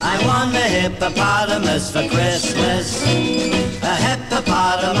want a hippopotamus for Christmas. A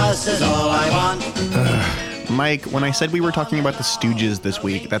hippopotamus is all I want. Mike, when I said we were talking about the Stooges this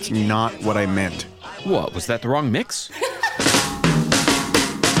week, that's not what I meant. What, was that the wrong mix?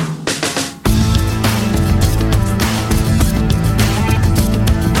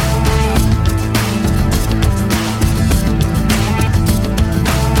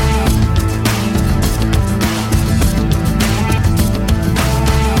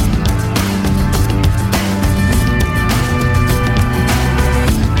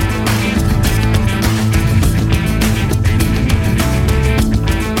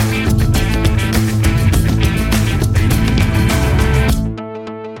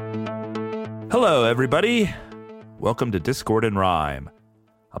 Hello, everybody. Welcome to Discord and Rhyme,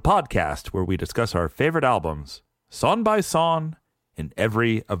 a podcast where we discuss our favorite albums, song by song, in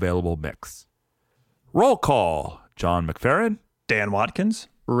every available mix. Roll call, John McFerrin, Dan Watkins,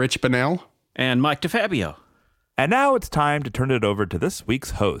 Rich Bonnell, And Mike DeFabio. and now it's time to turn it over to this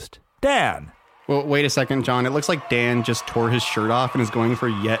week's host, Dan. Well, wait a second, John. It looks like Dan just tore his shirt off and is going for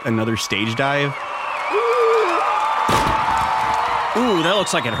yet another stage dive. Ooh, that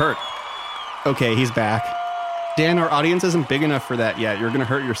looks like it hurt. Okay, he's back. Dan, our audience isn't big enough for that yet. You're going to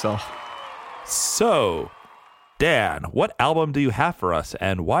hurt yourself. So, Dan, what album do you have for us,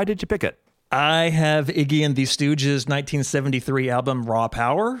 and why did you pick it? I have Iggy and the Stooges' 1973 album, Raw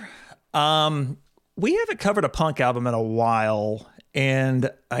Power. We haven't covered a punk album in a while,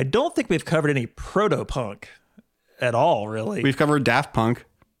 and I don't think we've covered any proto-punk at all, really. We've covered Daft Punk.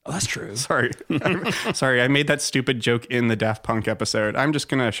 Oh, that's true. Sorry. Sorry, I made that stupid joke in the Daft Punk episode. I'm just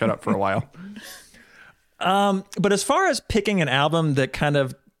going to shut up for a while. But as far as picking an album that kind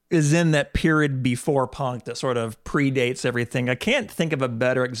of is in that period before punk that sort of predates everything, I can't think of a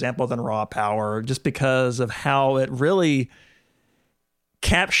better example than Raw Power, just because of how it really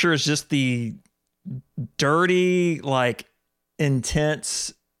captures just the dirty, like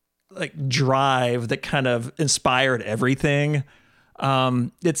intense, like drive that kind of inspired everything.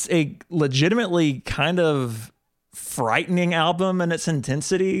 It's a legitimately kind of frightening album in its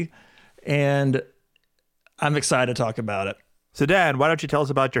intensity, and I'm excited to talk about it. So, Dan, why don't you tell us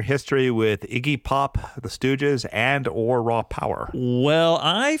about your history with Iggy Pop, the Stooges, and or Raw Power? Well,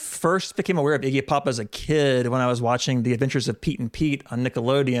 I first became aware of Iggy Pop as a kid when I was watching The Adventures of Pete and Pete on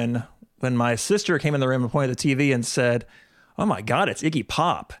Nickelodeon, when my sister came in the room and pointed at the TV and said, "Oh my God, it's Iggy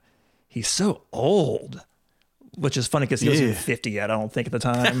Pop. He's so old." Which is funny because he wasn't even 50 yet, I don't think, at the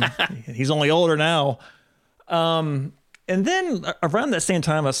time. He's only older now. And then around that same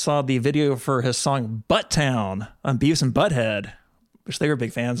time, I saw the video for his song Butttown on Beavis and Butthead, which they were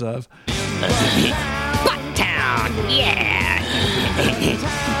big fans of. Butttown, yeah.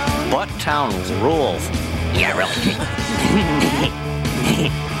 Butttown rules. Yeah, really.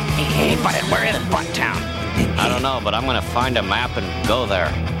 But where is Butttown? I don't know, but I'm going to find a map and go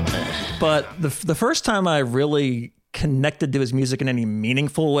there. But the first time I really connected to his music in any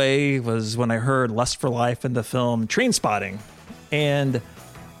meaningful way was when I heard Lust for Life in the film Trainspotting. And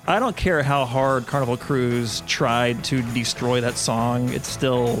I don't care how hard Carnival Cruise tried to destroy that song, it's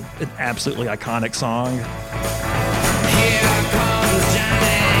still an absolutely iconic song. Here comes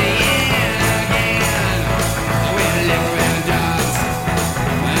Johnny again with liquid dogs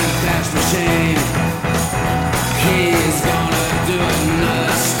and flash machine. He's gonna do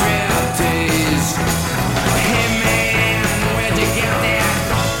another striptease. Hey man, where'd you get that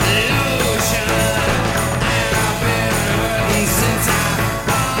lotion? I've been hurting since I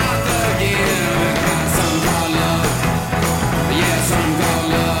bought the gear. Got some called love, yeah, some called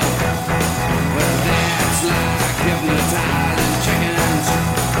love. Well, that's like hypnotizing chickens.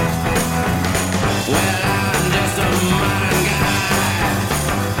 Well, I'm just a modern guy.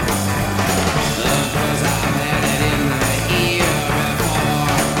 Because I've had it in the ear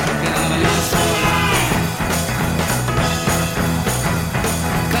before. Got a lust for life.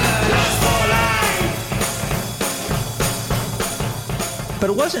 Got a lust for life. But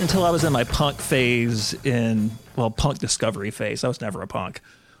it wasn't until I was in my punk phase punk discovery phase. I was never a punk.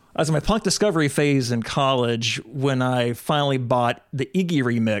 I was in my punk discovery phase in college when I finally bought the Iggy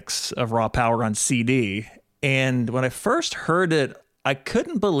remix of Raw Power on CD. And when I first heard it, I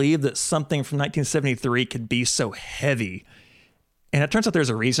couldn't believe that something from 1973 could be so heavy. And it turns out there's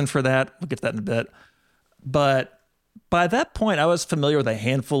a reason for that. We'll get to that in a bit. But by that point, I was familiar with a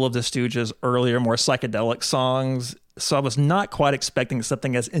handful of the Stooges' earlier, more psychedelic songs. So I was not quite expecting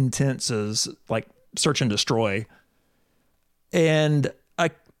something as intense as like Search and Destroy. And I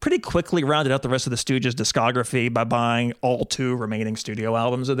pretty quickly rounded out the rest of the Stooges' discography by buying all 2 remaining studio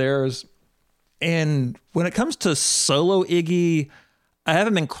albums of theirs. And when it comes to solo Iggy, I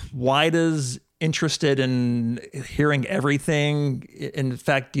haven't been quite as interested in hearing everything. In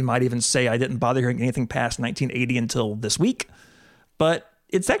fact, you might even say I didn't bother hearing anything past 1980 until this week. But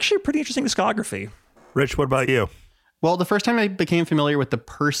it's actually a pretty interesting discography. Rich, what about you? Well, the first time I became familiar with the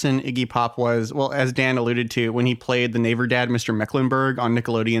person Iggy Pop was, well, as Dan alluded to, when he played the neighbor dad, Mr. Mecklenburg, on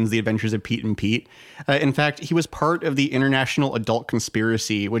Nickelodeon's The Adventures of Pete and Pete. In fact, he was part of the International Adult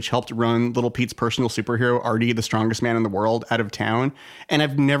Conspiracy, which helped run Little Pete's personal superhero, Artie, the strongest man in the world, out of town. And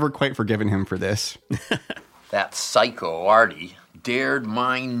I've never quite forgiven him for this. That psycho Artie dared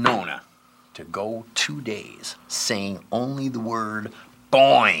my Nona to go 2 days saying only the word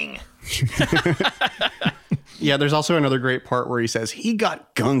boing. Yeah, there's also another great part where he says, he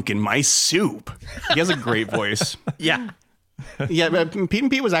got gunk in my soup. He has a great voice. Yeah. Yeah, but Pete and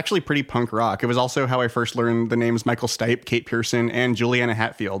Pete was actually pretty punk rock. It was also how I first learned the names Michael Stipe, Kate Pearson, and Juliana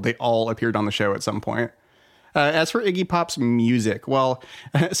Hatfield. They all appeared on the show at some point. As for Iggy Pop's music, well,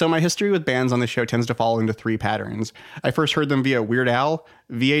 so my history with bands on the show tends to fall into 3 patterns. I first heard them via Weird Al,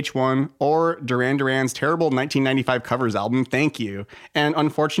 VH1, or Duran Duran's terrible 1995 covers album, Thank You. And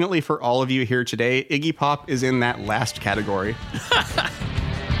unfortunately for all of you here today, Iggy Pop is in that last category.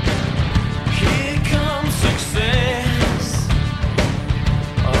 Here comes success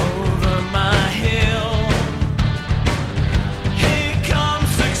over my hill. Here comes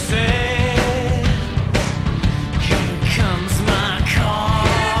success. Here comes my car.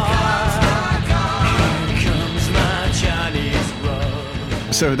 Here comes my Chinese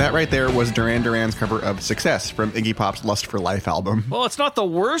rug. So that right there was Duran Duran's cover of Success from Iggy Pop's Lust for Life album. Well, it's not the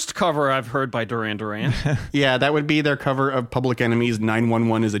worst cover I've heard by Duran Duran. Yeah, that would be their cover of Public Enemy's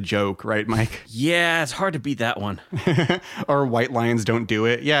 911 is a Joke, right, Mike? Yeah, it's hard to beat that one. Or White Lions Don't Do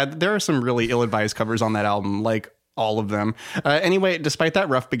It. Yeah, there are some really ill-advised covers on that album, like all of them. Anyway, despite that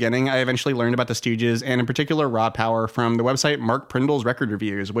rough beginning, I eventually learned about the Stooges, and in particular Raw Power, from the website Mark Prindle's Record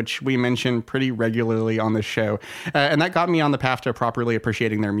Reviews, which we mention pretty regularly on this show. And that got me on the path to properly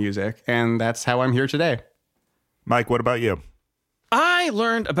appreciating their music, and that's how I'm here today. Mike, what about you? I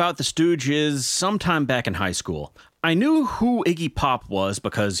learned about the Stooges sometime back in high school. I knew who Iggy Pop was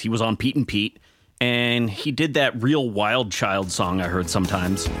because he was on Pete and Pete, and he did that Real Wild Child song I heard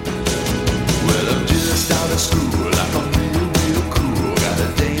sometimes. Well, I'm just out of school, like I'm real cool. Gotta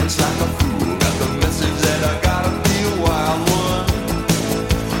dance like a fool. Got the message that I gotta be a wild one.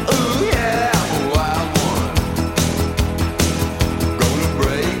 Ooh, yeah, I'm a wild one. Gonna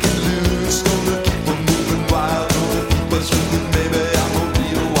break it loose, gonna keep on moving wild. Gonna keep us moving, baby, I'm a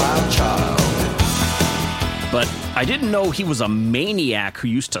real wild child. But I didn't know he was a maniac who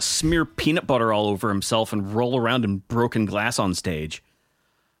used to smear peanut butter all over himself and roll around in broken glass on stage.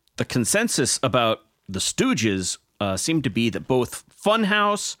 The consensus about the Stooges seemed to be that both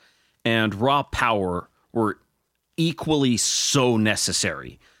Funhouse and Raw Power were equally so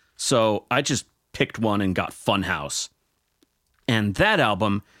necessary. So I just picked one and got Funhouse. And that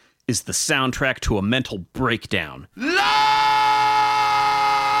album is the soundtrack to a mental breakdown.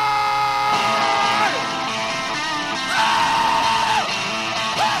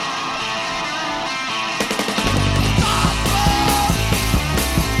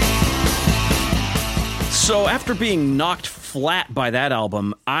 So after being knocked flat by that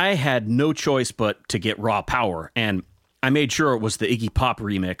album, I had no choice but to get Raw Power, and I made sure it was the Iggy Pop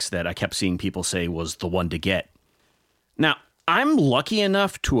remix that I kept seeing people say was the one to get. Now, I'm lucky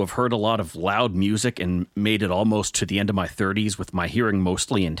enough to have heard a lot of loud music and made it almost to the end of my 30s with my hearing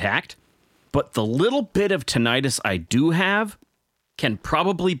mostly intact, but the little bit of tinnitus I do have can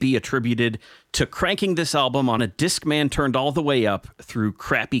probably be attributed to cranking this album on a Discman turned all the way up through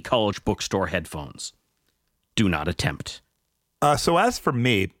crappy college bookstore headphones. Do not attempt. So as for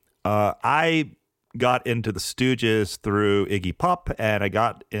me, I got into the Stooges through Iggy Pop, and I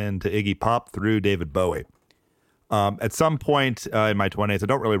got into Iggy Pop through David Bowie. At some point in my 20s, I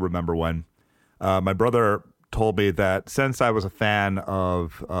don't really remember when, my brother told me that since I was a fan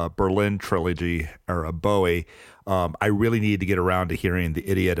of Berlin Trilogy or Bowie, I really needed to get around to hearing The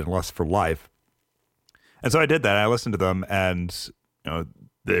Idiot and Lust for Life. And so I did that. I listened to them, and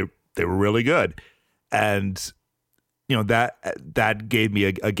they were really good. And that gave me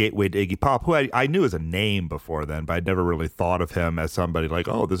a gateway to Iggy Pop, who I knew as a name before then, but I'd never really thought of him as somebody like,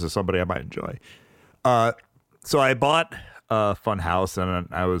 oh, this is somebody I might enjoy. So I bought Funhouse, and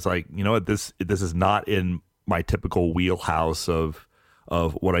I was like, you know what, this is not in my typical wheelhouse of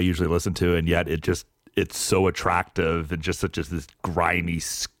what I usually listen to, and yet it's so attractive and just such as this grimy,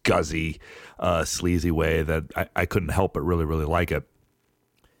 scuzzy, sleazy way that I couldn't help but really, really like it.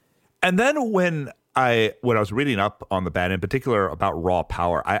 And then when I was reading up on the band, in particular about Raw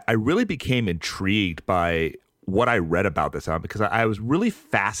Power, I really became intrigued by what I read about this album, because I was really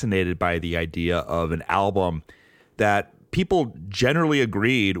fascinated by the idea of an album that people generally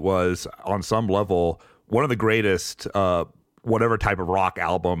agreed was, on some level, one of the greatest whatever type of rock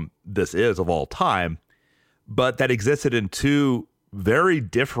album this is of all time, but that existed in two very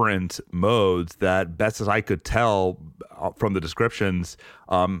different modes that, best as I could tell from the descriptions,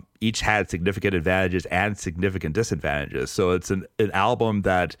 each had significant advantages and significant disadvantages. So it's an album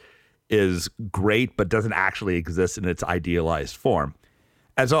that is great but doesn't actually exist in its idealized form.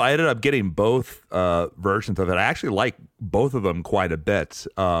 And so I ended up getting both versions of it. I actually like both of them quite a bit,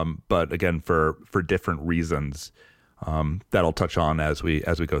 but again, for different reasons that I'll touch on as we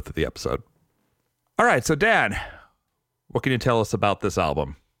go through the episode. All right, so Dan, what can you tell us about this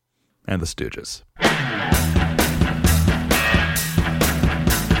album and the Stooges?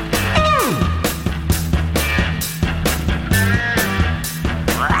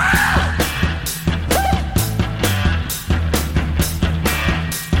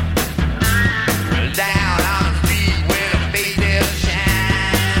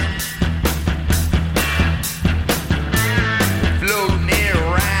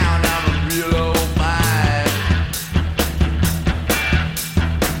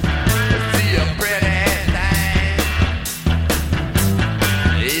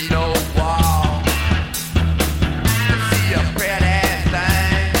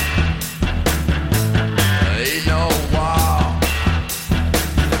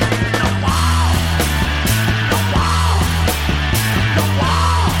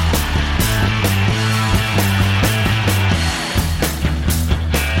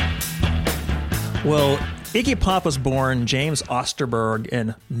 Well, Iggy Pop was born James Osterberg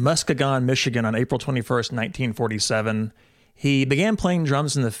in Muskegon, Michigan on April 21st, 1947. He began playing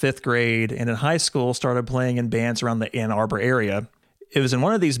drums in the 5th grade and in high school started playing in bands around the Ann Arbor area. It was in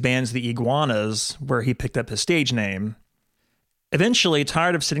one of these bands, the Iguanas, where he picked up his stage name. Eventually,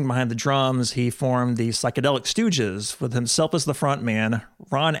 tired of sitting behind the drums, he formed the Psychedelic Stooges with himself as the frontman,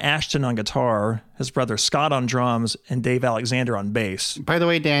 Ron Ashton on guitar, his brother Scott on drums, and Dave Alexander on bass. By the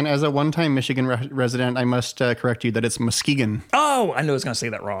way, Dan, as a one-time Michigan resident, I must correct you that it's Muskegon. Oh, I knew I was going to say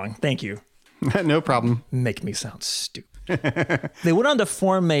that wrong. Thank you. No problem. Make me sound stupid. They went on to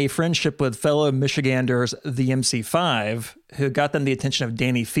form a friendship with fellow Michiganders, the MC5, who got them the attention of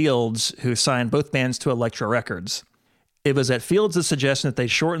Danny Fields, who signed both bands to Elektra Records. It was at Fields' suggestion that they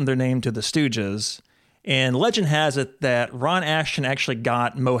shortened their name to the Stooges, and legend has it that Ron Ashton actually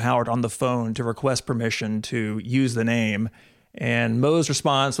got Mo Howard on the phone to request permission to use the name, and Mo's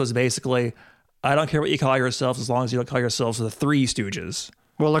response was basically, I don't care what you call yourselves as long as you don't call yourselves the Three Stooges.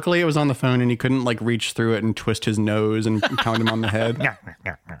 Well, luckily it was on the phone and he couldn't reach through it and twist his nose and pound him on the head.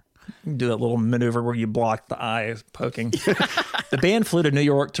 Do that little maneuver where you block the eye poking. The band flew to New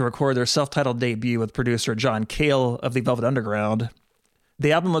York to record their self-titled debut with producer John Cale of the Velvet Underground.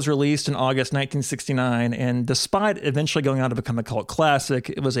 The album was released in August 1969, and despite eventually going on to become a cult classic,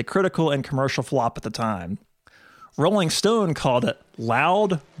 it was a critical and commercial flop at the time. Rolling Stone called it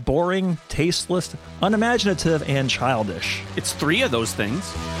loud, boring, tasteless, unimaginative, and childish. It's three of those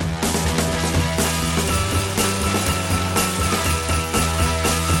things.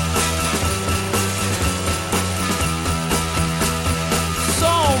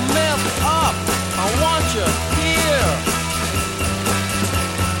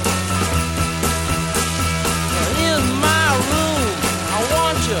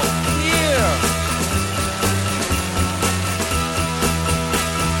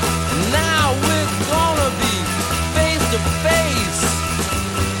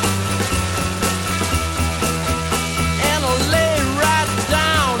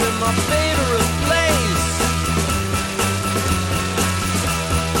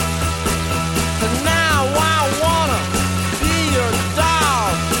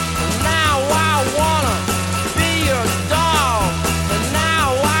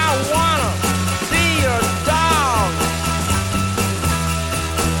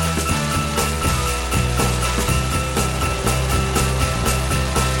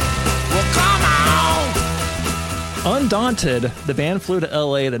 Undaunted, the band flew to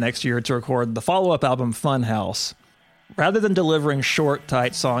LA the next year to record the follow-up album Funhouse. Rather than delivering short,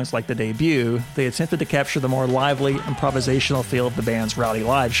 tight songs like the debut, they attempted to capture the more lively, improvisational feel of the band's rowdy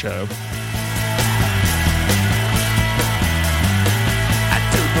live show. I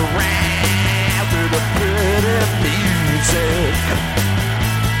took a ride through the pretty music.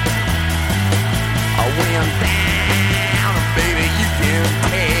 I went down, baby, you can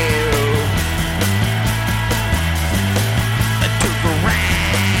tell. I took a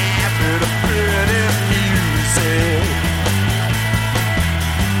ride through the pretty music.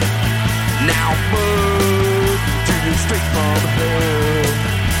 Now move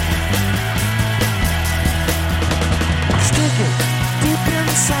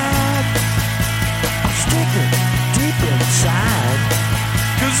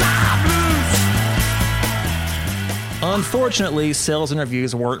Unfortunately, sales and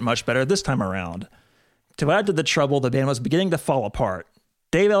reviews weren't much better this time around. To add to the trouble, the band was beginning to fall apart.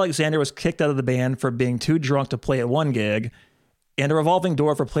 Dave Alexander was kicked out of the band for being too drunk to play at one gig, and a revolving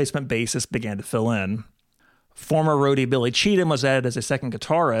door of replacement bassists began to fill in. Former roadie Billy Cheatham was added as a second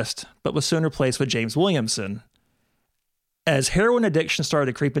guitarist, but was soon replaced with James Williamson. As heroin addiction started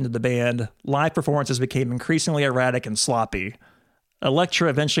to creep into the band, live performances became increasingly erratic and sloppy. Elektra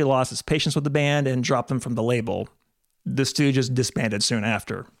eventually lost its patience with the band and dropped them from the label. The Stooges disbanded soon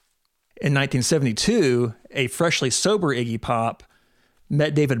after. In 1972, a freshly sober Iggy Pop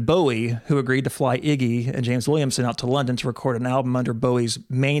met David Bowie, who agreed to fly Iggy and James Williamson out to London to record an album under Bowie's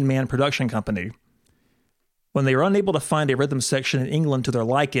Main Man production company. When they were unable to find a rhythm section in England to their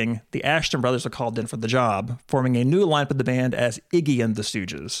liking, the Ashton brothers were called in for the job, forming a new lineup of the band as Iggy and the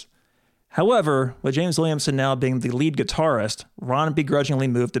Stooges. However, with James Williamson now being the lead guitarist, Ron begrudgingly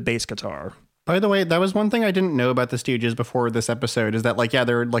moved to bass guitar. By the way, that was one thing I didn't know about the Stooges before this episode, is that, like, yeah,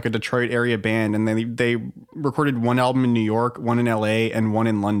 they're like a Detroit area band, and they recorded one album in New York, one in LA, and one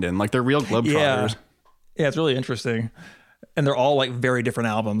in London. Like, they're real globetrotters. Yeah, it's really interesting. And they're all, like, very different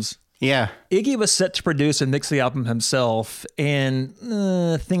albums. Yeah. Iggy was set to produce and mix the album himself, and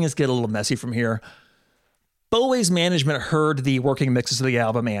things get a little messy from here. Bowie's management heard the working mixes of the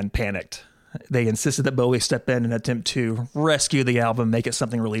album and panicked. They insisted that Bowie step in and attempt to rescue the album, make it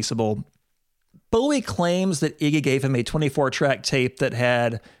something releasable. Bowie claims that Iggy gave him a 24-track tape that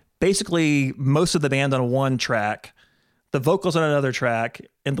had basically most of the band on one track, the vocals on another track,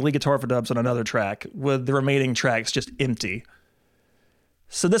 and the lead guitar for dubs on another track, with the remaining tracks just empty.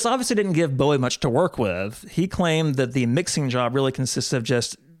 So this obviously didn't give Bowie much to work with. He claimed that the mixing job really consists of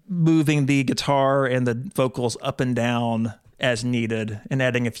just moving the guitar and the vocals up and down as needed and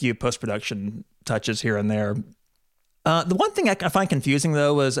adding a few post-production touches here and there. The one thing I find confusing,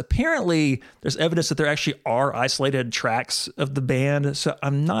 though, is apparently there's evidence that there actually are isolated tracks of the band, so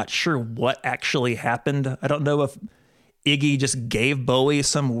I'm not sure what actually happened. I don't know if Iggy just gave Bowie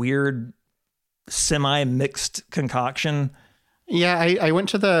some weird semi-mixed concoction. Yeah, I went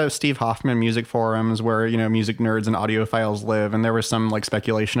to the Steve Hoffman music forums where, you know, music nerds and audiophiles live, and there was some, like,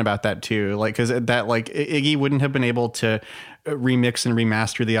 speculation about that too. Like, because that, like, Iggy wouldn't have been able to remix and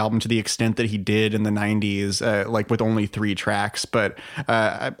remaster the album to the extent that he did in the 90s, like, with only 3 tracks. But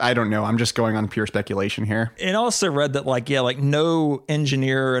I don't know. I'm just going on pure speculation here. And also read that, like, yeah, like, no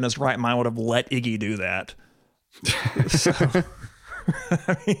engineer in his right mind would have let Iggy do that. So,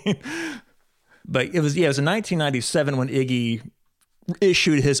 I mean, but it was in 1997 when Iggy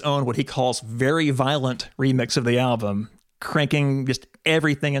issued his own, what he calls, very violent remix of the album, cranking just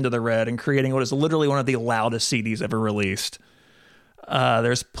everything into the red and creating what is literally one of the loudest CDs ever released.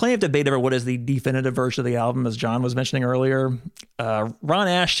 There's plenty of debate over what is the definitive version of the album, as John was mentioning earlier. Ron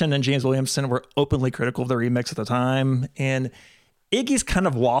Ashton and James Williamson were openly critical of the remix at the time, and Iggy's kind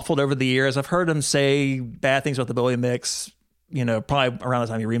of waffled over the years. I've heard him say bad things about the Bowie mix, you know, probably around the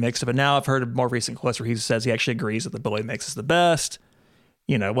time he remixed it, but now I've heard more recent quotes where he says he actually agrees that the Bowie mix is the best,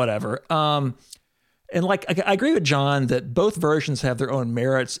 you know, whatever. And like, I agree with John that both versions have their own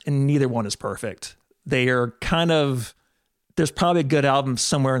merits and neither one is perfect. They are kind of, there's probably a good album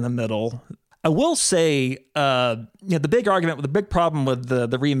somewhere in the middle. I will say, you know, the big problem with the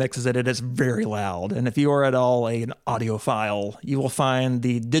remix is that it is very loud. And if you are at all an audiophile, you will find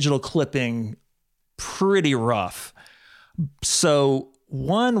the digital clipping pretty rough. So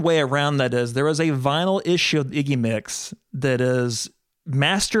one way around that is there is a vinyl issue of the Iggy mix that is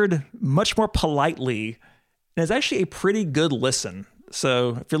mastered much more politely and is actually a pretty good listen.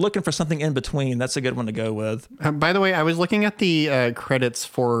 So if you're looking for something in between, that's a good one to go with. By the way, I was looking at the credits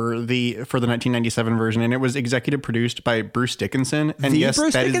for the 1997 version, and it was executive produced by Bruce Dickinson. And yes,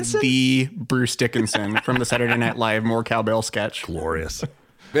 Bruce that Dickinson? is the Bruce Dickinson from the Saturday Night Live More Cowbell sketch. Glorious.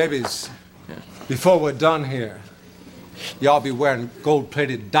 Babies, before we're done here, y'all be wearing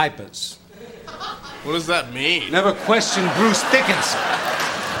gold-plated diapers. What does that mean? Never question Bruce Dickinson.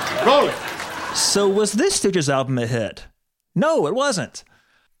 Roll it. So was this Stooges album a hit? No, it wasn't.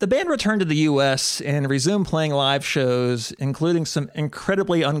 The band returned to the U.S. and resumed playing live shows, including some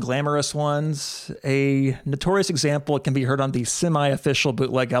incredibly unglamorous ones. A notorious example can be heard on the semi-official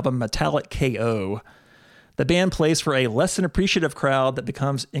bootleg album Metallic K.O. The band plays for a less than appreciative crowd that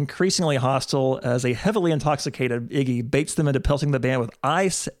becomes increasingly hostile as a heavily intoxicated Iggy baits them into pelting the band with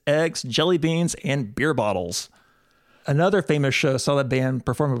ice, eggs, jelly beans, and beer bottles. Another famous show saw the band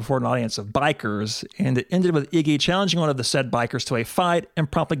perform before an audience of bikers, and it ended with Iggy challenging one of the said bikers to a fight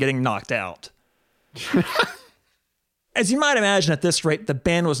and promptly getting knocked out. As you might imagine, at this rate, the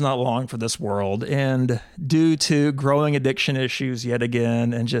band was not long for this world. And due to growing addiction issues yet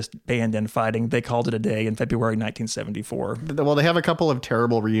again and just band infighting, they called it a day in February 1974. Well, they have a couple of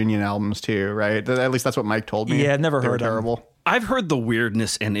terrible reunion albums too, right? At least that's what Mike told me. Yeah, never They were heard them. terrible. I've heard the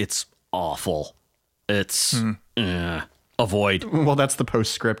weirdness, and it's awful. It's avoid. Well, that's the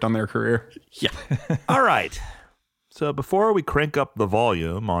postscript on their career. Yeah. All right. So before we crank up the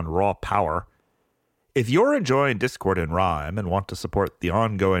volume on Raw Power, if you're enjoying Discord and Rhyme and want to support the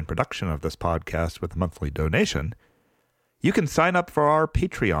ongoing production of this podcast with a monthly donation, you can sign up for our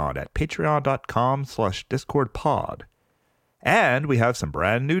Patreon at patreon.com/discordpod. And we have some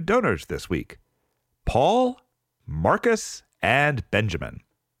brand new donors this week. Paul, Marcus, and Benjamin.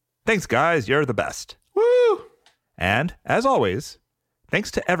 Thanks, guys. You're the best. Woo! And, as always,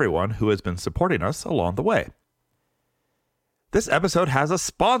 thanks to everyone who has been supporting us along the way. This episode has a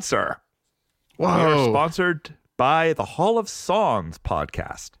sponsor. Whoa. We are sponsored by the Hall of Songs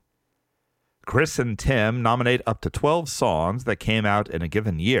podcast. Chris and Tim nominate up to 12 songs that came out in a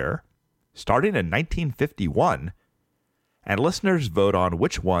given year, starting in 1951, and listeners vote on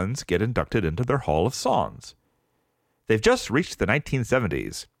which ones get inducted into their Hall of Songs. They've just reached the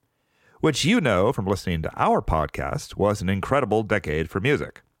 1970s, which you know from listening to our podcast was an incredible decade for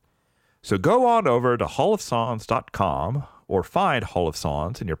music. So go on over to hallofsongs.com or find Hall of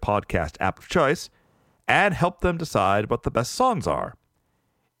Songs in your podcast app of choice and help them decide what the best songs are.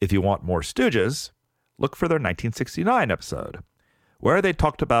 If you want more Stooges, look for their 1969 episode, where they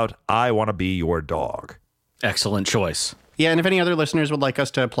talked about I Want to Be Your Dog. Excellent choice. Yeah, and if any other listeners would like us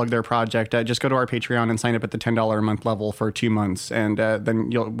to plug their project, just go to our Patreon and sign up at the $10 a month level for 2 months, and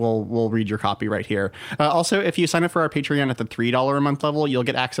then we'll read your copy right here. Also, if you sign up for our Patreon at the $3 a month level, you'll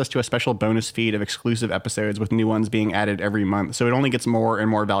get access to a special bonus feed of exclusive episodes with new ones being added every month, so it only gets more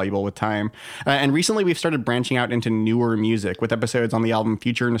and more valuable with time. And recently, we've started branching out into newer music with episodes on the album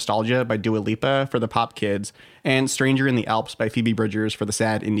Future Nostalgia by Dua Lipa for the pop kids, and Stranger in the Alps by Phoebe Bridgers for the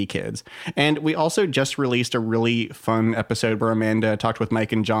sad indie kids. And we also just released a really fun episode where Amanda talked with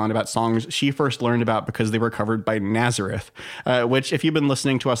Mike and John about songs she first learned about because they were covered by Nazareth, which if you've been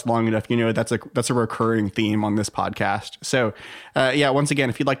listening to us long enough, you know that's a recurring theme on this podcast. So once again,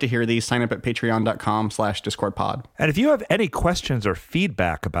 if you'd like to hear these, sign up at patreon.com/discordpod. And if you have any questions or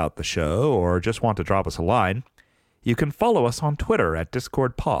feedback about the show or just want to drop us a line, you can follow us on Twitter at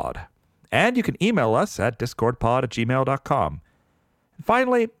DiscordPod. And you can email us at discordpod@gmail.com. And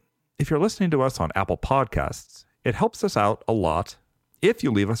finally, if you're listening to us on Apple Podcasts, it helps us out a lot if you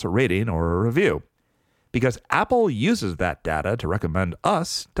leave us a rating or a review, because Apple uses that data to recommend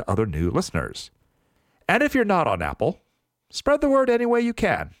us to other new listeners. And if you're not on Apple, spread the word any way you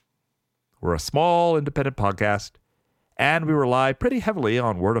can. We're a small independent podcast, and we rely pretty heavily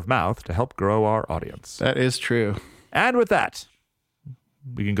on word of mouth to help grow our audience. That is true. And with that,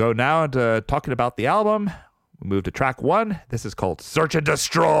 we can go now into talking about the album. We move to track 1. This is called Search and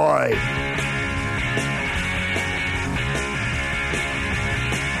Destroy.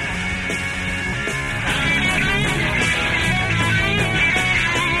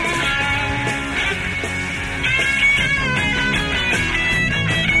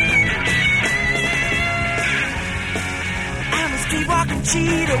 Walking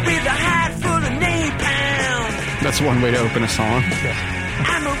cheetah with a hide full of napalm. That's one way to open a song.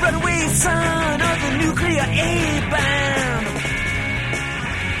 I'm a runaway son of the nuclear A-bomb.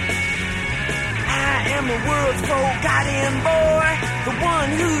 I am the world's forgotten boy, the one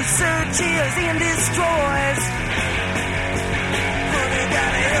who searches and destroys. Honey,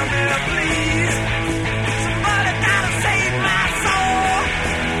 gotta help me, please. Somebody gotta save my soul.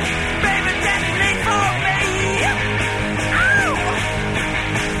 Baby, detonate for me.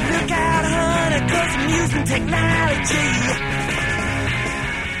 Look out, honey, 'cause I'm using technology.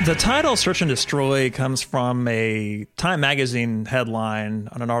 The title Search and Destroy comes from a Time magazine headline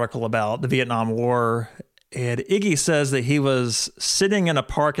on an article about the Vietnam War. And Iggy says that he was sitting in a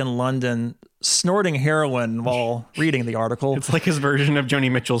park in London snorting heroin while reading the article. It's like his version of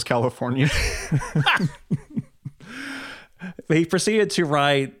Joni Mitchell's California. He proceeded to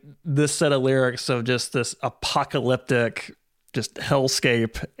write this set of lyrics of just this apocalyptic, just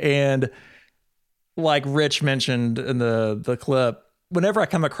hellscape. And like Rich mentioned in the clip, whenever I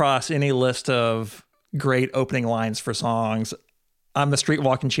come across any list of great opening lines for songs, I'm the street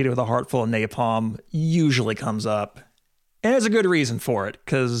walking cheetah with a heart full of napalm usually comes up. And there's a good reason for it,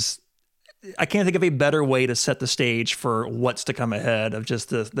 because I can't think of a better way to set the stage for what's to come ahead of just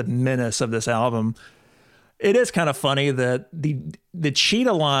the menace of this album. It is kind of funny that the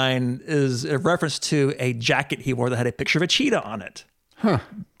cheetah line is a reference to a jacket he wore that had a picture of a cheetah on it. Huh.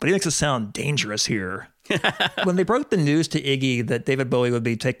 But he makes it sound dangerous here. When they broke the news to Iggy that David Bowie would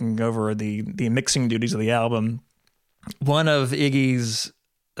be taking over the mixing duties of the album, one of Iggy's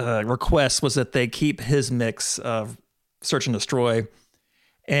requests was that they keep his mix of Search and Destroy.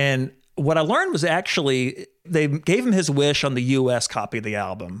 And what I learned was actually they gave him his wish on the US copy of the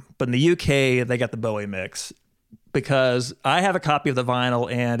album, but in the UK, they got the Bowie mix, because I have a copy of the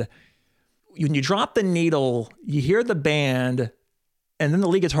vinyl, and when you drop the needle, you hear the band, and then the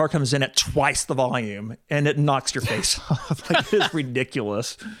lead guitar comes in at twice the volume, and it knocks your face off. Like, it is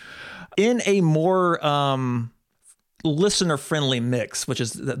ridiculous. In a more listener-friendly mix, which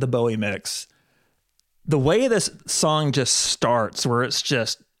is the Bowie mix, the way this song just starts, where it's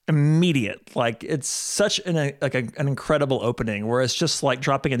just immediate, like it's such an incredible opening, where it's just like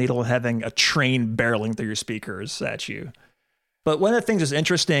dropping a needle and having a train barreling through your speakers at you. But one of the things that's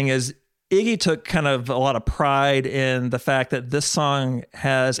interesting is Iggy took kind of a lot of pride in the fact that this song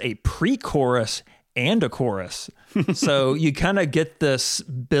has a pre-chorus and a chorus. So you kind of get this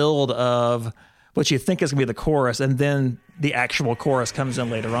build of what you think is going to be the chorus, and then the actual chorus comes in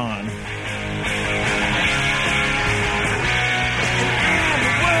later on.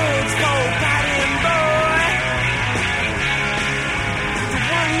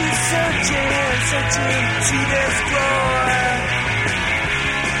 Searching to destroy.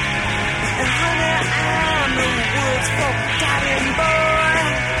 And honey, I'm the world's forgotten boy,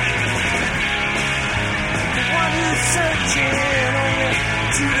 the one who's searching only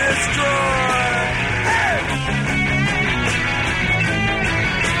to destroy. Hey!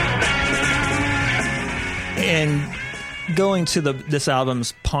 And going to this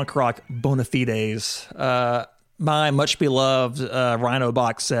album's punk rock bona fides, my much beloved Rhino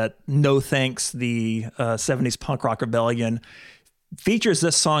box set, No Thanks, the 70s punk rock rebellion, features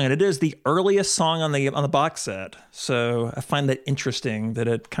this song, and it is the earliest song on the box set. So I find that interesting that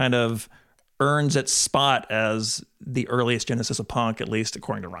it kind of earns its spot as the earliest genesis of punk, at least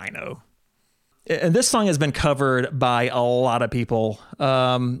according to Rhino. And this song has been covered by a lot of people,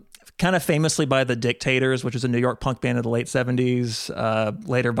 kind of famously by the Dictators, which was a New York punk band of the late 70s,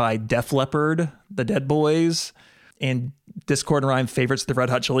 later by Def Leppard, the Dead Boys, and Discord and Rhyme favorites the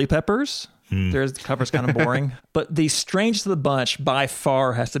Red Hot Chili Peppers. The cover's kind of boring. But the strangest of the bunch by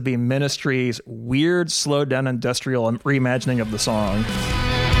far has to be Ministry's weird, slowed down industrial reimagining of the song.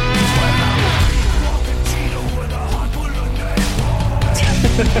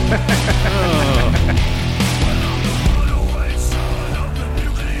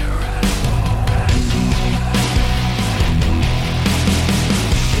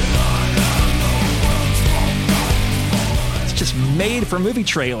 Made for movie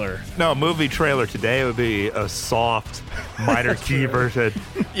trailer. No, movie trailer today would be a soft minor key version.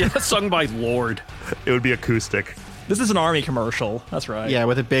 Yeah, sung by Lord. It would be acoustic. This is an Army commercial. That's right. Yeah,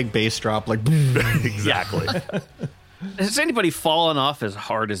 with a big bass drop, like exactly. Has anybody fallen off as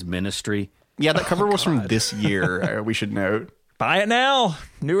hard as Ministry? Yeah, that cover was from this year, we should note. Buy it now.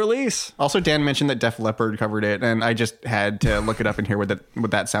 New release. Also, Dan mentioned that Def Leppard covered it, and I just had to look it up and hear what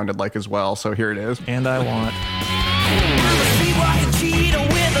that sounded like as well. So here it is. And I want.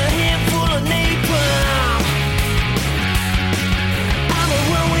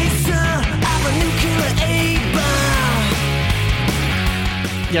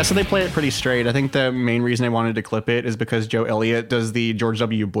 Yeah, so they play it pretty straight. I think the main reason I wanted to clip it is because Joe Elliott does the George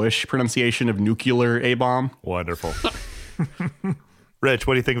W. Bush pronunciation of nuclear A-bomb. Wonderful. Rich,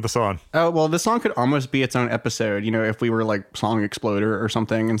 what do you think of the song? Oh, well, this song could almost be its own episode, if we were like Song Exploder or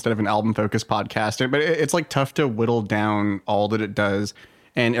something instead of an album-focused podcast. But it's like tough to whittle down all that it does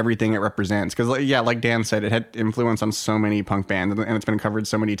and everything it represents. Because, like Dan said, it had influence on so many punk bands, and it's been covered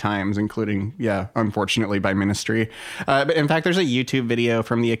so many times, including, unfortunately, by Ministry. But in fact, there's a YouTube video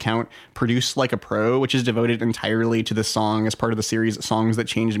from the account Produce Like a Pro, which is devoted entirely to this song as part of the series Songs That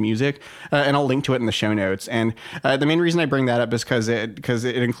Changed Music. And I'll link to it in the show notes. And the main reason I bring that up is because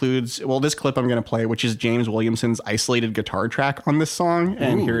it includes, this clip I'm going to play, which is James Williamson's isolated guitar track on this song.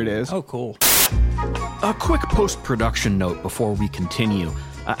 And here it is. Oh, cool. A quick post-production note before we continue.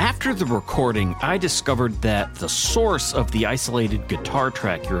 After the recording, I discovered that the source of the isolated guitar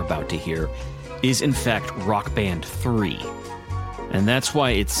track you're about to hear is in fact Rock Band 3. And that's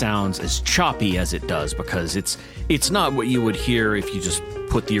why it sounds as choppy as it does, because it's not what you would hear if you just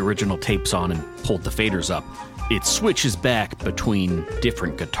put the original tapes on and pulled the faders up. It switches back between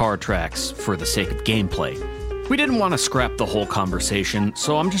different guitar tracks for the sake of gameplay. We didn't want to scrap the whole conversation,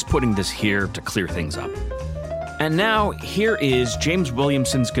 so I'm just putting this here to clear things up. And now, here is James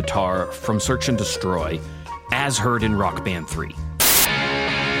Williamson's guitar from Search and Destroy, as heard in Rock Band 3.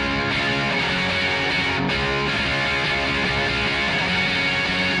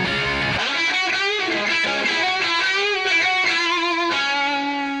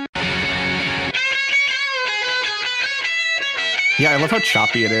 Yeah, I love how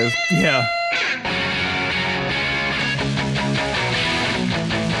choppy it is. Yeah.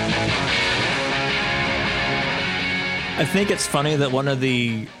 I think it's funny that one of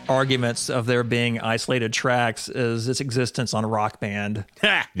the arguments of there being isolated tracks is its existence on Rock Band.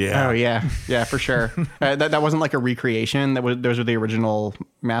 Yeah. Oh, yeah. Yeah, for sure. That wasn't like a recreation. Those were the original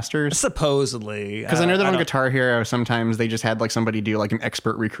masters. Supposedly. Because I know that on Guitar Hero, sometimes they just had like somebody do like an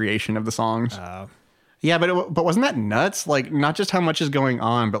expert recreation of the songs. Yeah, but wasn't that nuts? Like, not just how much is going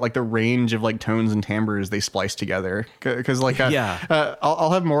on, but like the range of like tones and timbres they splice together. Because like,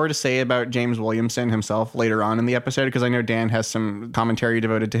 I'll have more to say about James Williamson himself later on in the episode, because I know Dan has some commentary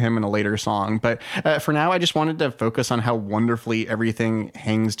devoted to him in a later song. But for now, I just wanted to focus on how wonderfully everything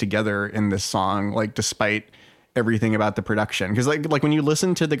hangs together in this song, like despite everything about the production. Because like when you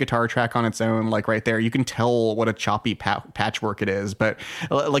listen to the guitar track on its own, like right there, you can tell what a choppy patchwork it is. But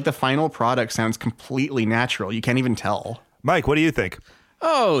like the final product sounds completely natural. You can't even tell. Mike, what do you think?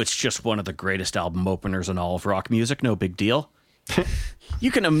 Oh, it's just one of the greatest album openers in all of rock music. No big deal.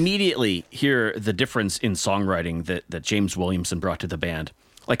 You can immediately hear the difference in songwriting that James Williamson brought to the band.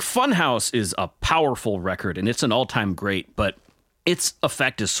 Like, Funhouse is a powerful record, and it's an all-time great, but its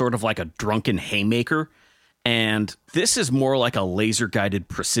effect is sort of like a drunken haymaker. And this is more like a laser-guided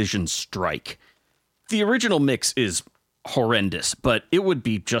precision strike. The original mix is horrendous, but it would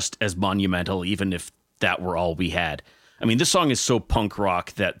be just as monumental even if that were all we had. I mean, this song is so punk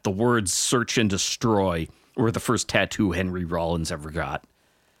rock that the words "search and destroy" were the first tattoo Henry Rollins ever got.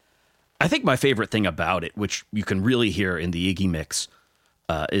 I think my favorite thing about it, which you can really hear in the Iggy mix,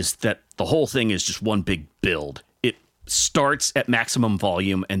 is that the whole thing is just one big build. It starts at maximum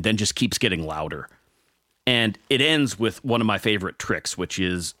volume and then just keeps getting louder. And it ends with one of my favorite tricks, which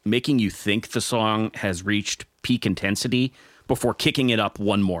is making you think the song has reached peak intensity before kicking it up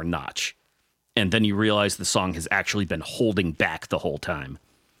one more notch. And then you realize the song has actually been holding back the whole time.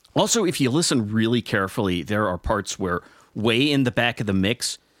 Also, if you listen really carefully, there are parts where way in the back of the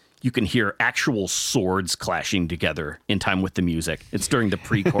mix, you can hear actual swords clashing together in time with the music. It's during the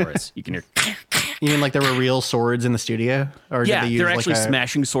pre-chorus. You can hear... You mean like there were real swords in the studio? Or yeah, did they use they're actually like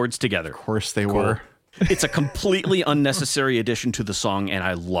smashing swords together. Of course they were. It's a completely unnecessary addition to the song, and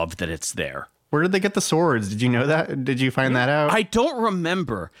I love that it's there. Where did they get the swords? Did you know that? Did you find that out? I don't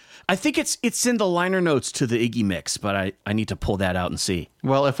remember. I think it's in the liner notes to the Iggy mix, but I need to pull that out and see.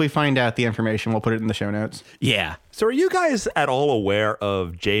 Well, if we find out the information, we'll put it in the show notes. Yeah. So are you guys at all aware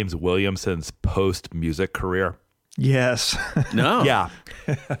of James Williamson's post-music career? Yes. No. Yeah.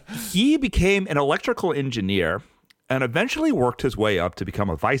 He became an electrical engineer and eventually worked his way up to become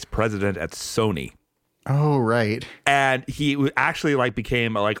a vice president at Sony. Oh, right. And he actually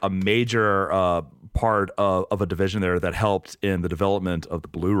became a major part of a division there that helped in the development of the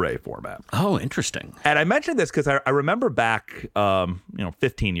Blu-ray format. Oh, interesting. And I mentioned this because I remember back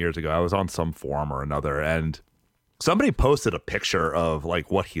 15 years ago, I was on some forum or another, and somebody posted a picture of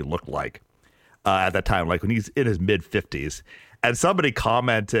what he looked like at that time, when he's in his mid-50s. And somebody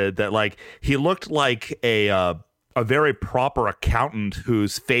commented that he looked like a very proper accountant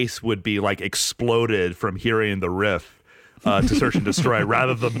whose face would be exploded from hearing the riff to Search and Destroy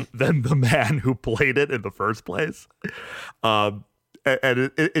rather than the man who played it in the first place. And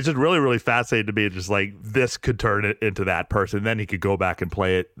it's just really, really fascinating to me. Just this could turn it into that person. Then he could go back and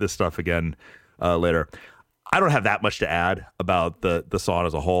play this stuff again later. I don't have that much to add about the song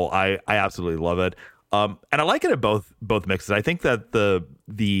as a whole. I absolutely love it. And I like it in both mixes. I think that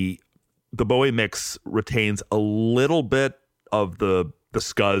the Bowie mix retains a little bit of the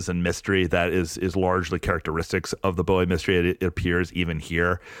scuzz and mystery that is largely characteristics of the Bowie mystery. It appears even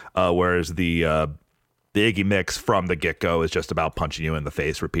here, whereas the Iggy mix from the get-go is just about punching you in the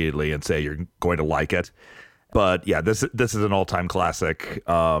face repeatedly and say you're going to like it. But yeah, this is an all-time classic.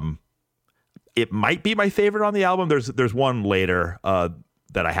 It might be my favorite on the album. There's one later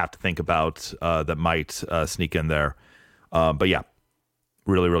that I have to think about that might sneak in there. But yeah.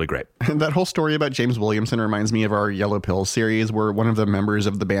 Really, really great. That whole story about James Williamson reminds me of our Yellow Pills series, where one of the members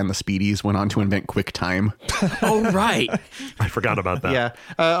of the band, the Speedies, went on to invent QuickTime. Oh, right. I forgot about that. Yeah.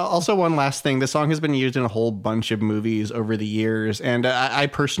 Also, one last thing. This song has been used in a whole bunch of movies over the years, and I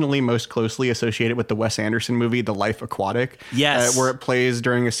personally most closely associate it with the Wes Anderson movie, The Life Aquatic. Yes. Where it plays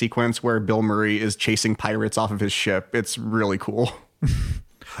during a sequence where Bill Murray is chasing pirates off of his ship. It's really cool.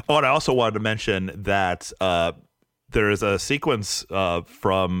 Oh, and I also wanted to mention that there is a sequence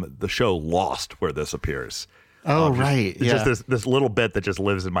from the show Lost where this appears. Oh, right. It's just this little bit that just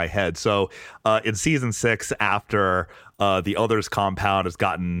lives in my head. So in season 6, after the Others compound has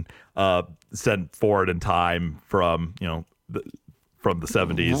gotten sent forward in time from the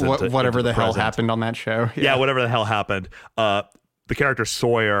 70s. Whatever into the hell present. happened on that show. Yeah, whatever the hell happened. the character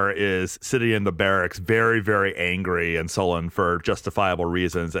Sawyer is sitting in the barracks, very, very angry and sullen for justifiable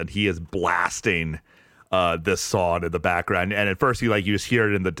reasons, and he is blasting this song in the background. And at first, you just hear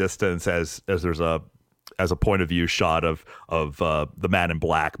it in the distance as there's a point of view shot of the man in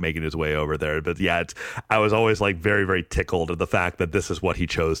black making his way over there. But yeah, I was always very, very tickled at the fact that this is what he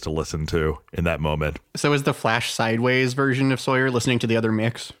chose to listen to in that moment. So is the Flash Sideways version of Sawyer listening to the other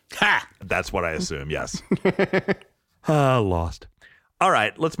mix? Ha! That's what I assume, yes. Lost. All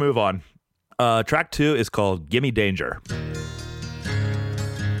right, let's move on. Track 2 is called Gimme Danger.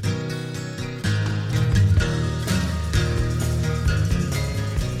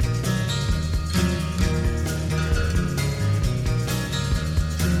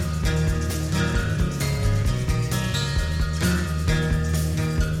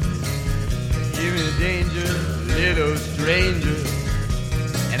 Danger, little stranger,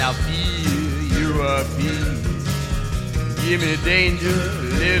 and I'll feel you are peace. Give me danger,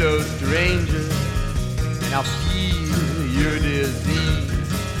 little stranger, and I'll feel your disease.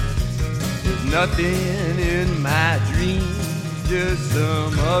 There's nothing in my dreams, just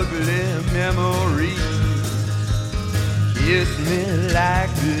some ugly memories. Kiss me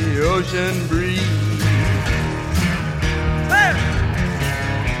like the ocean breeze. Hey!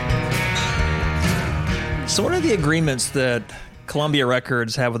 So one of the agreements that Columbia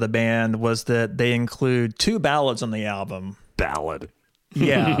Records have with the band was that they include 2 ballads on the album. Ballad.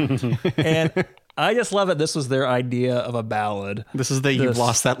 Yeah. And I just love it. This was their idea of a ballad. This is the You've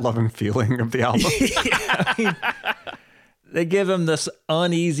Lost That Love and Feeling of the album. They give him this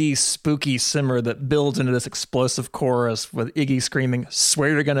uneasy, spooky simmer that builds into this explosive chorus with Iggy screaming,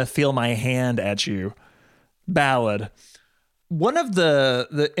 "Swear you're gonna feel my hand at you." Ballad. One of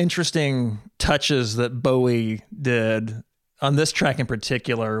the interesting touches that Bowie did on this track in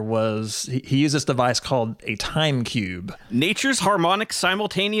particular was he used this device called a time cube. Nature's harmonic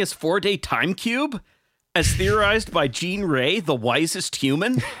simultaneous 4-day time cube? As theorized by Gene Ray, the wisest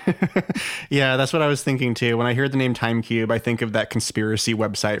human? Yeah, that's what I was thinking too. When I hear the name Time Cube, I think of that conspiracy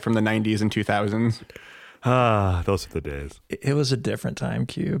website from the 90s and 2000s. Ah, those are the days. It was a different time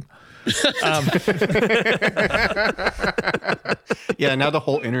cube. Yeah, now the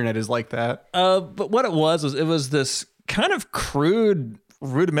whole internet is like that. But what it was this kind of crude,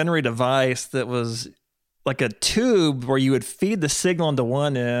 rudimentary device that was like a tube where you would feed the signal into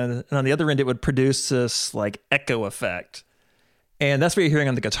one end, and on the other end it would produce this like echo effect. And that's what you're hearing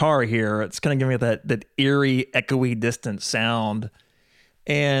on the guitar here. It's kind of giving it that eerie, echoey, distant sound.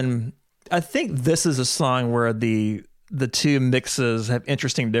 And I think this is a song where the 2 mixes have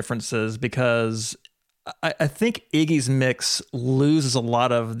interesting differences, because I think Iggy's mix loses a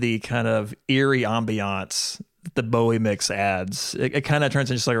lot of the kind of eerie ambiance that the Bowie mix adds. It kind of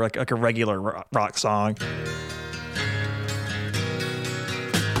turns into just like a regular rock song.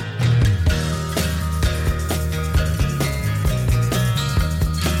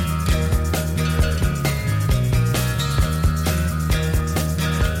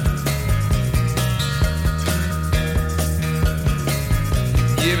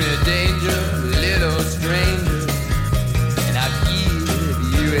 Give me danger, little stranger, and I'll give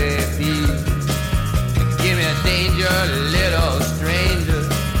you a peace. Give me danger, little stranger,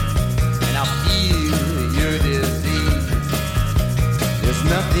 and I'll feel your disease. There's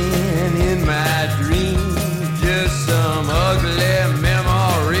nothing in my dreams, just some ugly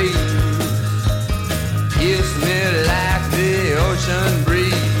memories. Kiss me like the ocean breeze.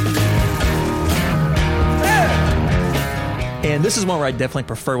 And this is one where I definitely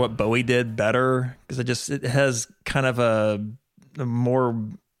prefer what Bowie did better, because it has kind of a more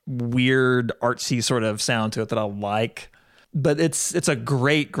weird, artsy sort of sound to it that I like. But it's a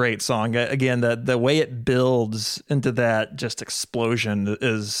great, great song. Again, the way it builds into that just explosion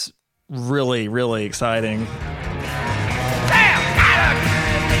is really, really exciting.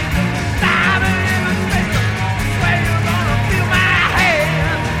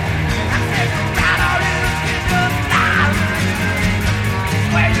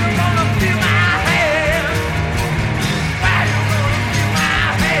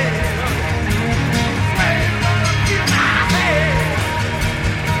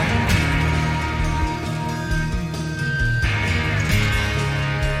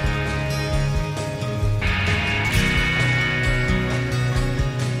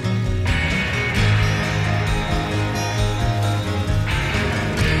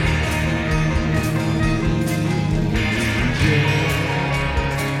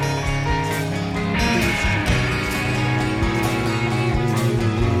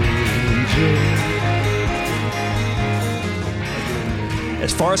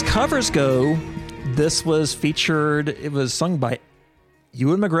 As far as covers go, this was featured, it was sung by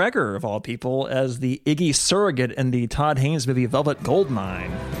Ewan McGregor, of all people, as the Iggy surrogate in the Todd Haynes movie Velvet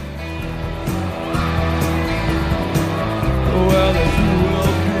Goldmine. Well, if you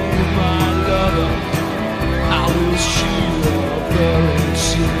will pay my lover, I will shield her very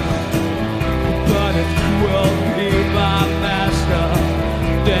soon. But if you will be my master,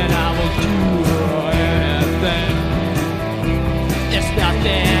 then I will do her anything. There's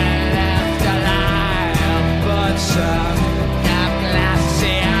nothing left alive but some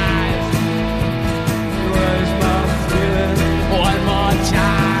glassy eyes. Where's my feeling? One more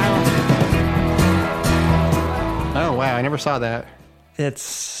time. Oh, wow. I never saw that.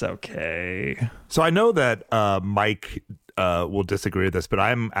 It's okay. So I know that Mike will disagree with this, but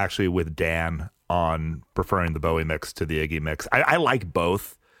I'm actually with Dan on preferring the Bowie mix to the Iggy mix. I like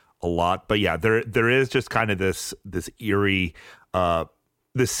both a lot, but yeah, there is just kind of this eerie,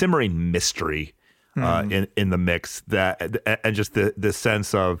 this simmering mystery in the mix that, and just the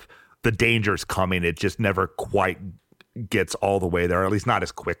sense of the danger's coming. It just never quite gets all the way there, or at least not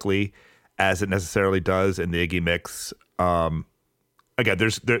as quickly as it necessarily does in the Iggy mix. Again,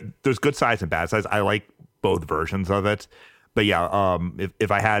 there's good sides and bad sides. I like both versions of it, but yeah,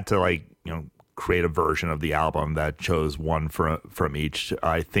 if I had to create a version of the album that chose one from each,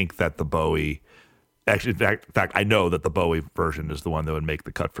 I think that the Bowie, actually, in fact, I know that the Bowie version is the one that would make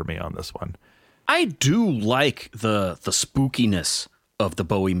the cut for me on this one. I do like the spookiness of the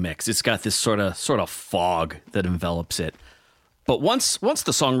Bowie mix. It's got this sort of fog that envelops it. But once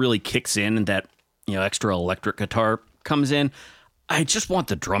the song really kicks in and that extra electric guitar comes in, I just want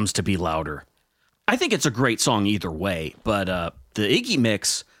the drums to be louder. I think it's a great song either way, but the Iggy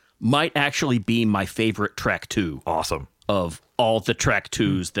mix might actually be my favorite track 2. Awesome. Of all the track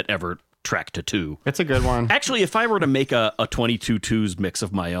 2s that ever track to 2. It's a good one. Actually, if I were to make a 22 twos mix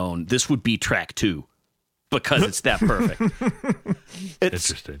of my own, this would be track 2 because it's that perfect. It's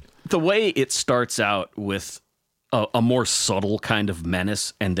interesting. The way it starts out with a more subtle kind of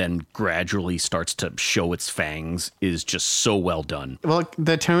menace and then gradually starts to show its fangs is just so well done. Well,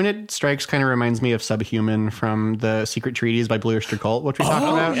 the tone it strikes kind of reminds me of Subhuman from the Secret Treaties by Blue Oyster Cult, which we talked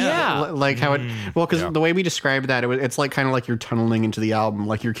about. Yeah. Like how it, well, because the way we described that, it's like kind of like you're tunneling into the album,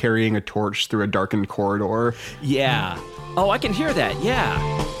 like you're carrying a torch through a darkened corridor. Yeah. Oh, I can hear that.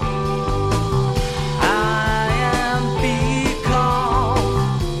 Yeah.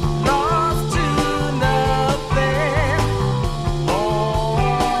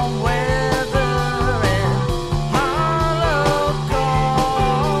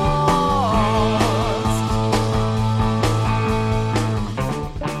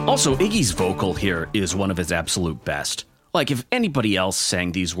 Also, Iggy's vocal here is one of his absolute best. Like, if anybody else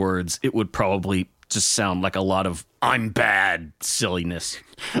sang these words, it would probably just sound like a lot of "I'm bad" silliness.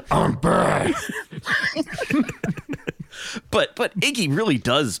 I'm bad. But Iggy really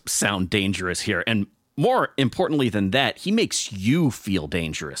does sound dangerous here. And more importantly than that, he makes you feel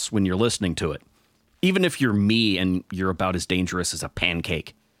dangerous when you're listening to it. Even if you're me and you're about as dangerous as a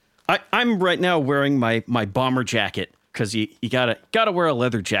pancake. I'm right now wearing my bomber jacket, because you gotta wear a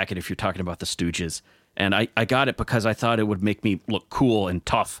leather jacket if you're talking about the Stooges. And I got it because I thought it would make me look cool and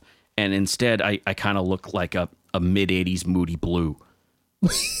tough. And instead, I kind of look like a mid-'80s Moody Blue.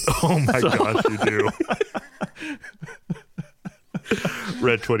 Oh my gosh, you do.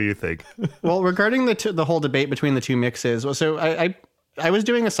 Reg, what do you think? Well, regarding the whole debate between the two mixes, so I was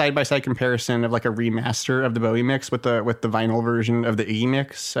doing a side-by-side comparison of like a remaster of the Bowie mix with the vinyl version of the Iggy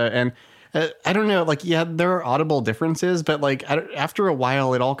mix. And I don't know, like, yeah, there are audible differences, but like after a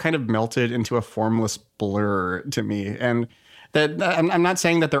while, it all kind of melted into a formless blur to me. And that I'm not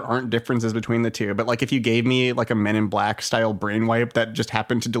saying that there aren't differences between the two, but like if you gave me like a Men in Black style brain wipe that just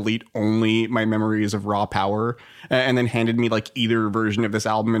happened to delete only my memories of Raw Power and then handed me like either version of this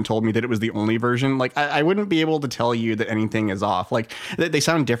album and told me that it was the only version, like I wouldn't be able to tell you that anything is off. Like they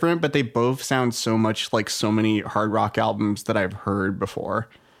sound different, but they both sound so much like so many hard rock albums that I've heard before.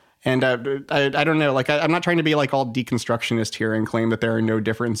 And I don't know, like I'm not trying to be like all deconstructionist here and claim that there are no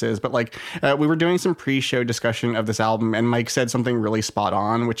differences, but like we were doing some pre-show discussion of this album and Mike said something really spot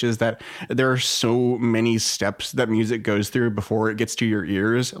on, which is that there are so many steps that music goes through before it gets to your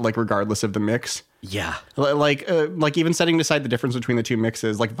ears, like regardless of the mix. Yeah. Like even setting aside the difference between the two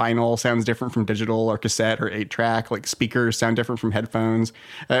mixes, like vinyl sounds different from digital or cassette or 8-track, like speakers sound different from headphones.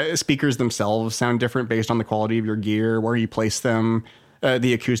 Speakers themselves sound different based on the quality of your gear, where you place them,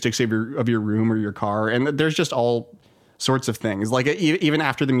 the acoustics of your room or your car. And there's just all sorts of things. Like even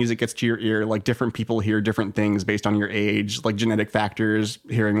after the music gets to your ear, like different people hear different things based on your age, like genetic factors,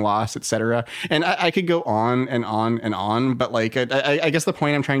 hearing loss, etc. And I could go on and on and on, but like I guess the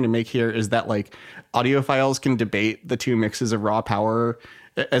point I'm trying to make here is that like audiophiles can debate the two mixes of Raw Power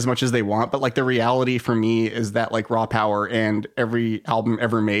as much as they want, but like the reality for me is that like Raw Power and every album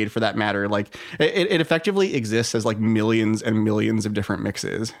ever made for that matter, like it effectively exists as like millions and millions of different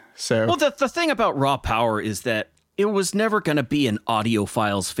mixes. So well, the thing about Raw Power is that it was never going to be an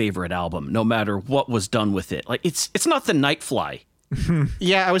audiophile's favorite album, no matter what was done with it. Like it's not the Nightfly.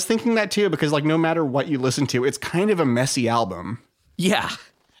 Yeah, I was thinking that too, because like no matter what you listen to, it's kind of a messy album. Yeah.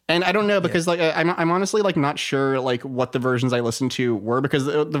 And I don't know, because like I'm honestly like not sure like what the versions I listened to were, because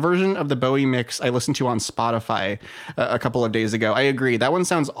the version of the Bowie mix I listened to on Spotify a couple of days ago, I agree that one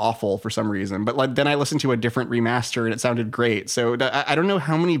sounds awful for some reason, but like then I listened to a different remaster and it sounded great. So I don't know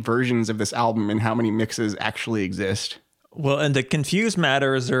how many versions of this album and how many mixes actually exist. Well, and to confuse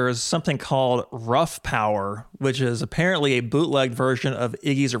matters, there's something called Rough Power, which is apparently a bootlegged version of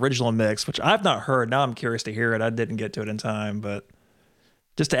Iggy's original mix, which I've not heard. Now I'm curious to hear it. I didn't get to it in time, but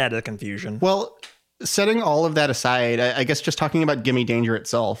just to add to the confusion. Well, setting all of that aside, I guess just talking about Gimme Danger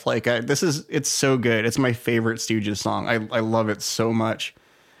itself, like it's so good. It's my favorite Stooges song. I love it so much.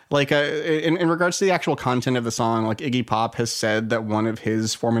 Like in regards to the actual content of the song, like Iggy Pop has said that one of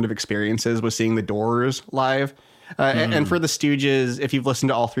his formative experiences was seeing the Doors live. And for the Stooges, if you've listened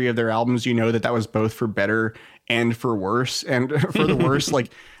to all three of their albums, you know that was both for better and for worse. And for the worse, like,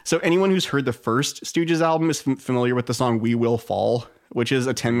 so anyone who's heard the first Stooges album is familiar with the song We Will Fall, which is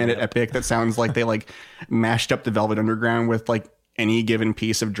a 10-minute epic that sounds like they like mashed up the Velvet Underground with like any given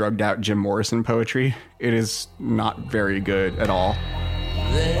piece of drugged out Jim Morrison poetry. It is not very good at all.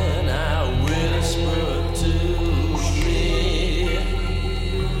 Then I whispered to me,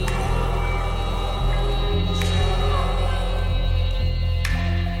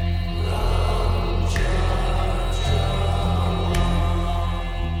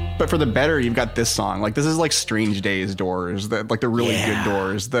 but for the better, you've got this song. Like this is like Strange Days Doors, the really good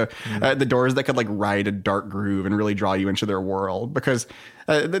Doors, the Doors that could like ride a dark groove and really draw you into their world. Because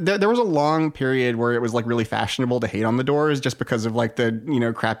there was a long period where it was like really fashionable to hate on the Doors just because of like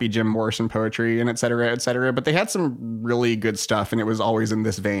the crappy Jim Morrison poetry and et cetera, et cetera. But they had some really good stuff, and it was always in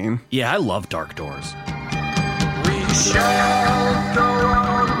this vein. Yeah, I love Dark Doors. we shall go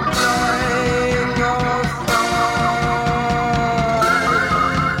on flying our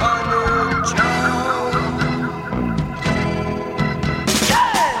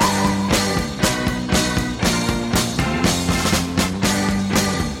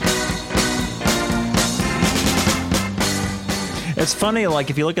It's funny,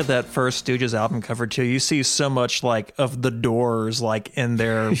 like if you look at that first Stooges album cover too, you see so much like of the Doors, like in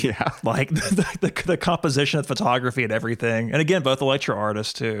their, like the composition of photography and everything. And again, both electro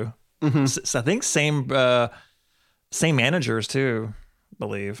artists too. Mm-hmm. So I think same managers too, I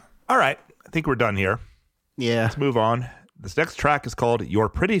believe. All right, I think we're done here. Yeah, let's move on. This next track is called "Your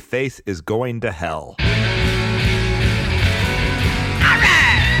Pretty Face Is Going to Hell."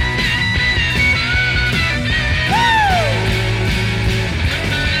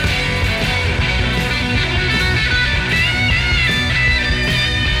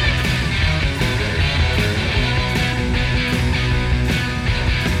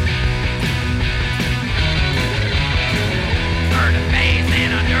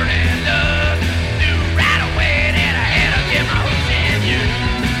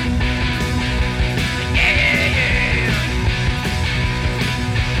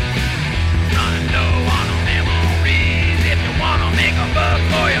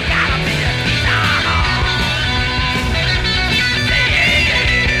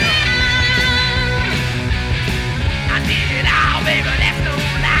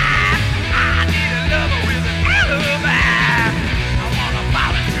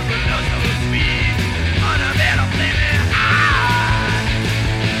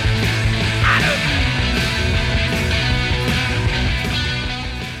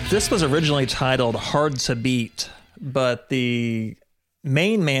 This was originally titled Hard to Beat, but the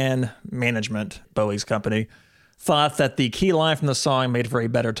main man management, Bowie's company, thought that the key line from the song made for a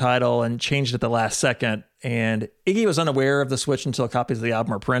better title and changed it at the last second. And Iggy was unaware of the switch until copies of the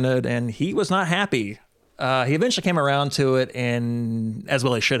album were printed, and he was not happy. He eventually came around to it, and as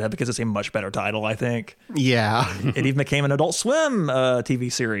well he should have, because it's a much better title, I think. Yeah. It even became an Adult Swim TV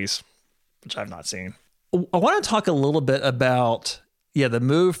series, which I've not seen. I want to talk a little bit about the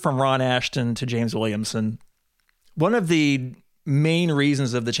move from Ron Asheton to James Williamson. One of the main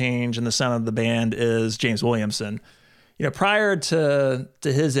reasons of the change in the sound of the band is James Williamson. Prior to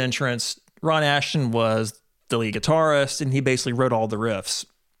his entrance, Ron Asheton was the lead guitarist, and he basically wrote all the riffs.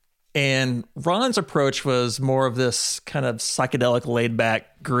 And Ron's approach was more of this kind of psychedelic,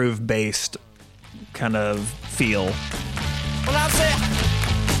 laid-back, groove-based kind of feel. When I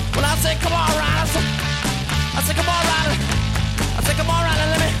say, come on, Ron, I say, come on, Ron. I say, come on, Ron,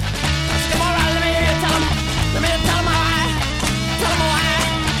 let me hear you tell him why. Tell him why.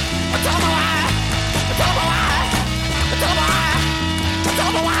 Tell him why. Tell him why. Tell him why. Tell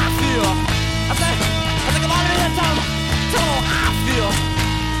him why I feel. I say, come on, let me hear you tell him how I feel.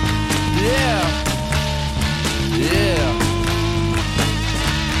 Yeah. Yeah.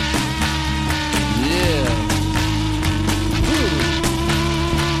 Yeah.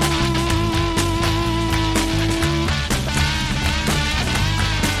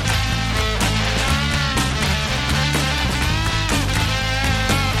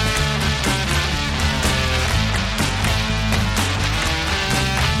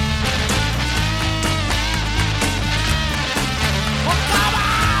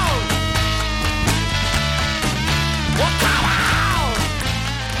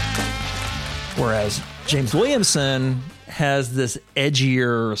 Whereas James Williamson has this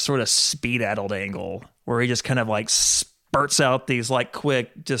edgier sort of speed-addled angle where he just kind of like spurts out these like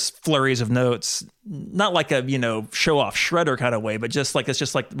quick just flurries of notes, not like a, show-off shredder kind of way, but just like, it's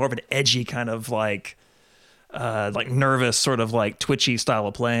just like more of an edgy kind of like nervous sort of like twitchy style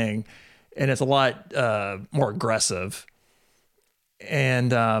of playing. And it's a lot more aggressive.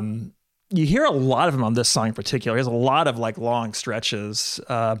 And you hear a lot of him on this song in particular. He has a lot of like long stretches.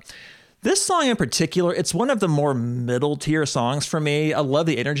 This song in particular, it's one of the more middle tier songs for me. I love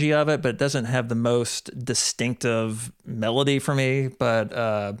the energy of it, but it doesn't have the most distinctive melody for me. But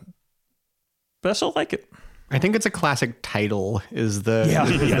I still like it. I think it's a classic title is the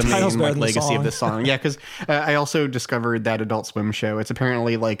title's main better than the legacy song. of this song. Yeah, because I also discovered that Adult Swim show. It's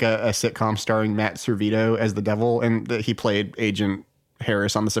apparently like a sitcom starring Matt Servito as the devil, and he played Agent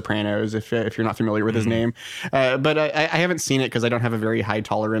Harris on The Sopranos, if you're not familiar with his name. But I haven't seen it because I don't have a very high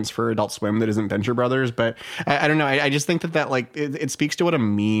tolerance for Adult Swim that isn't Venture Brothers. But I don't know. I just think that like it speaks to what a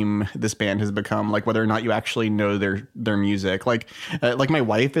meme this band has become, like whether or not you actually know their music. Like my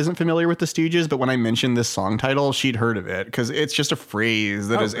wife isn't familiar with the Stooges, but when I mentioned this song title, she'd heard of it because it's just a phrase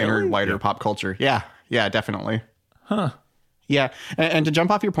that has entered wider pop culture. Yeah, definitely. Huh. Yeah, and to jump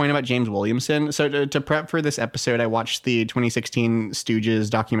off your point about James Williamson, so to prep for this episode, I watched the 2016 Stooges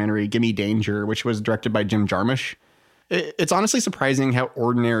documentary Gimme Danger, which was directed by Jim Jarmusch. It's honestly surprising how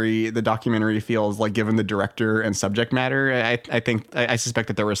ordinary the documentary feels, like given the director and subject matter. I suspect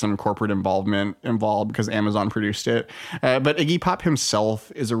that there was some corporate involvement involved because Amazon produced it. But Iggy Pop himself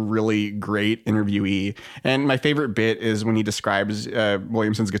is a really great interviewee. And my favorite bit is when he describes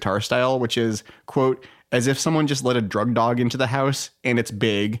Williamson's guitar style, which is, quote, as if someone just let a drug dog into the house and it's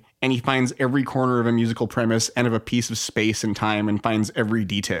big, and he finds every corner of a musical premise and of a piece of space and time and finds every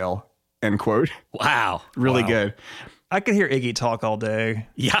detail, end quote. Wow. Really good. I could hear Iggy talk all day.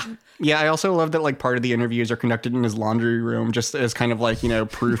 Yeah. Yeah, I also love that like part of the interviews are conducted in his laundry room just as kind of like,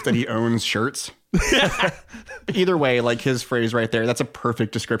 proof that he owns shirts. Either way, like his phrase right there, that's a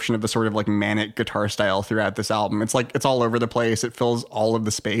perfect description of the sort of like manic guitar style throughout this album. It's like it's all over the place. It fills all of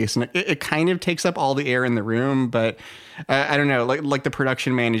the space, and it kind of takes up all the air in the room. But I don't know, like the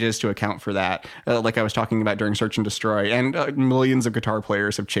production manages to account for that. Like I was talking about during Search and Destroy, and millions of guitar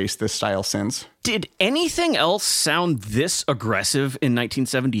players have chased this style since. Did anything else sound this aggressive in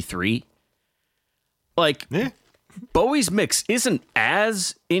 1973? Like, Bowie's mix isn't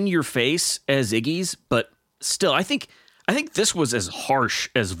as in your face as Iggy's, but still, I think this was as harsh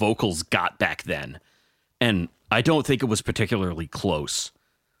as vocals got back then. And I don't think it was particularly close.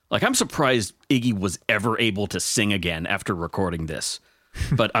 Like, I'm surprised Iggy was ever able to sing again after recording this.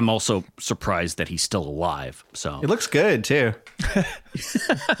 But I'm also surprised that he's still alive. So it looks good too.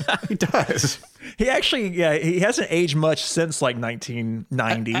 He does. He actually, he hasn't aged much since like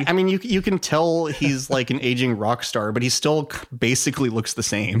 1990. I mean, you can tell he's like an aging rock star, but he still basically looks the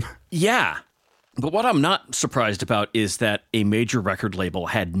same. Yeah. But what I'm not surprised about is that a major record label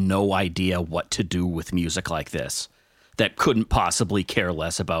had no idea what to do with music like this, that couldn't possibly care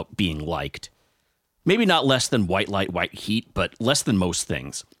less about being liked. Maybe not less than White Light, White Heat, but less than most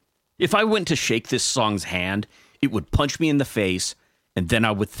things. If I went to shake this song's hand, it would punch me in the face, and then I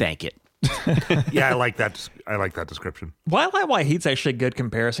would thank it. Yeah, I like that. I like that description. White Light, White Heat's actually a good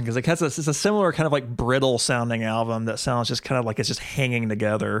comparison because it's a similar kind of like brittle sounding album that sounds just kind of like it's just hanging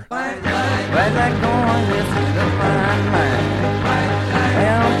together. White light going with the fine line.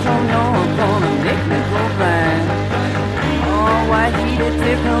 I don't know gonna make me go blind. Oh, white heat, it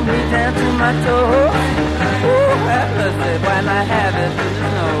tickle me down to my toes. Ooh, have mercy, while I have it in the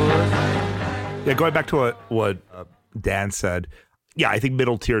nose. Yeah, going back to what Dan said, yeah, I think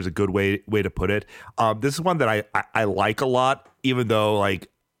middle tier is a good way to put it. This is one that I like a lot, even though like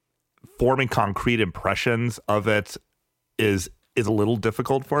forming concrete impressions of it is a little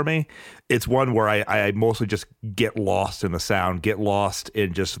difficult for me. It's one where I mostly just get lost in the sound, get lost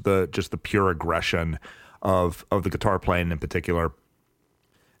in just the pure aggression of the guitar playing in particular.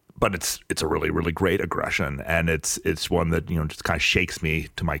 But it's a really, really great aggression, and it's one that, you know, just kind of shakes me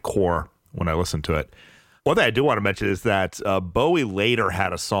to my core when I listen to it. One thing I do want to mention is that Bowie later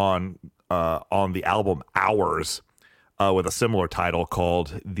had a song on the album Hours with a similar title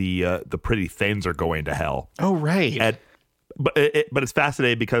called the Pretty Things Are Going to Hell. Oh, right. But it's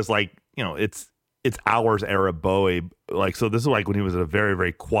fascinating because, like, you know, it's Hours era Bowie. Like, so this is like when he was a very,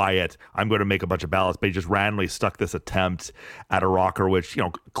 very quiet, I'm going to make a bunch of ballads, but he just randomly stuck this attempt at a rocker, which, you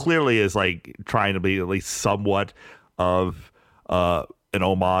know, clearly is like trying to be at least somewhat of an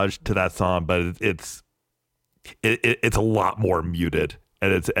homage to that song, but it's a lot more muted,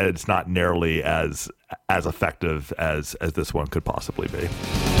 and it's not nearly as effective as this one could possibly be.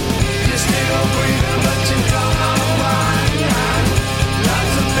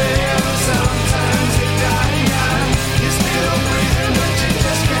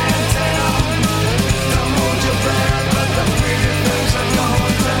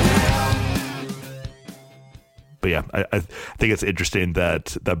 But yeah, I think it's interesting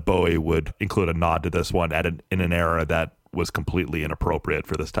that Bowie would include a nod to this one in an era that was completely inappropriate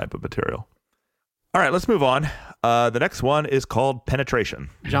for this type of material. All right, let's move on. The next one is called Penetration.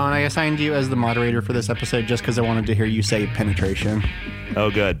 John, I assigned you as the moderator for this episode just because I wanted to hear you say penetration.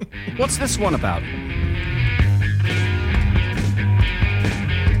 Oh, good. What's this one about?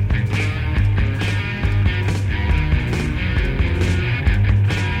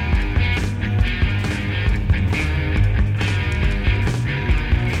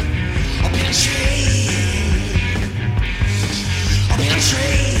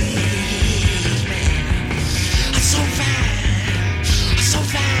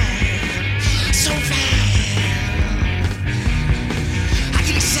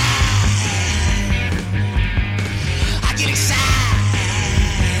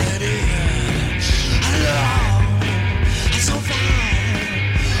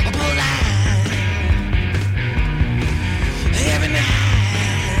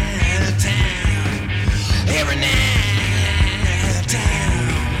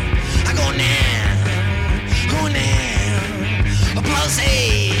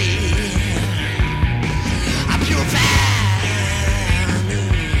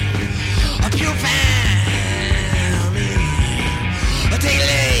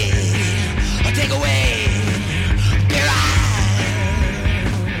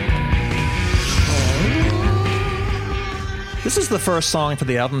 This is the first song for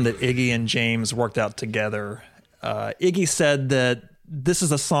the album that Iggy and James worked out together. Iggy said that this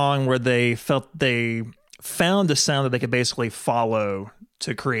is a song where they felt they found a sound that they could basically follow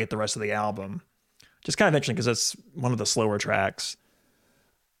to create the rest of the album. Just kind of interesting because it's one of the slower tracks.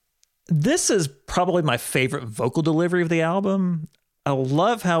 This is probably my favorite vocal delivery of the album. I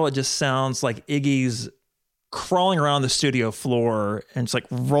love how it just sounds like Iggy's crawling around the studio floor and it's like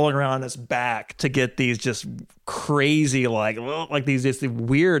rolling around on his back to get these just crazy, like these just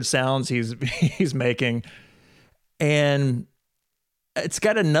weird sounds he's making. And it's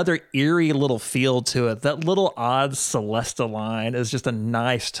got another eerie little feel to it. That little odd Celesta line is just a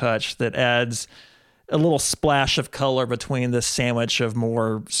nice touch that adds a little splash of color between this sandwich of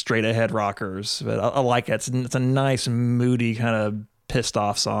more straight ahead rockers. But I like it. It's a nice, moody kind of pissed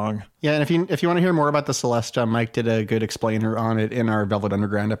off song. Yeah, and if you want to hear more about the Celesta, Mike did a good explainer on it in our Velvet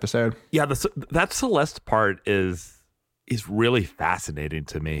Underground episode. Yeah, that Celeste part is really fascinating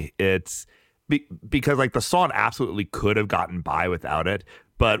to me. It's because like the song absolutely could have gotten by without it,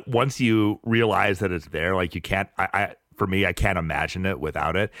 but once you realize that it's there, like you can't. For me, I can't imagine it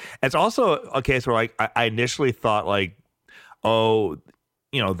without it. It's also a case where like I initially thought like, oh,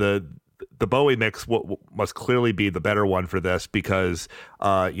 you know, the Bowie mix must clearly be the better one for this because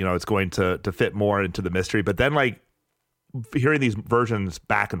you know, it's going to fit more into the mystery. But then like hearing these versions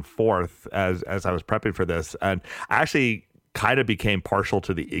back and forth as I was prepping for this, and I actually kind of became partial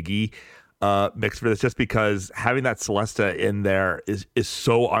to the Iggy mix for this just because having that Celesta in there is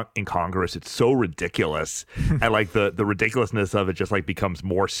so incongruous. It's so ridiculous. And like the ridiculousness of it just like becomes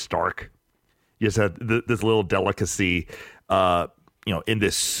more stark. You just have this little delicacy, you know, in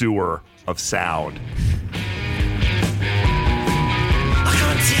this sewer of sound.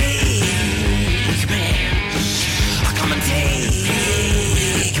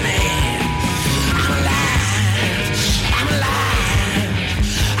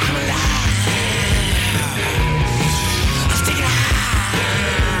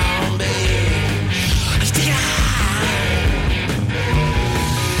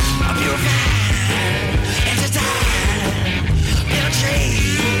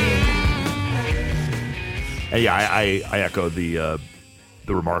 And yeah, I echo the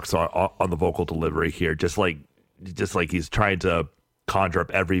remarks on the vocal delivery here. Just like he's trying to conjure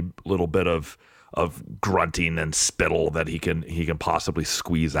up every little bit of grunting and spittle that he can possibly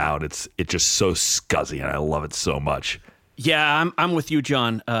squeeze out. It's just so scuzzy, and I love it so much. Yeah, I'm with you,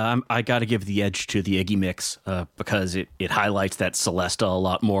 John. I got to give the edge to the Iggy mix because it highlights that Celesta a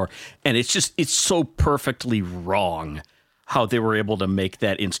lot more, and it's so perfectly wrong how they were able to make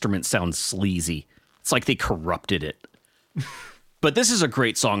that instrument sound sleazy. It's like they corrupted it. But this is a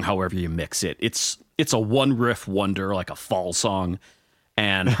great song, however you mix it. It's a one riff wonder, like a Fall song,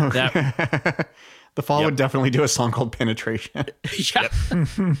 and that the Fall would definitely do a song called Penetration. Yeah,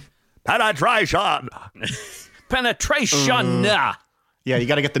 Penetration. Penetration. Yeah, you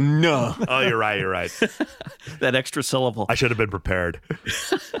got to get the no. Oh, you're right. That extra syllable. I should have been prepared.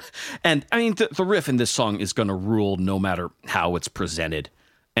 And I mean, the riff in this song is going to rule no matter how it's presented.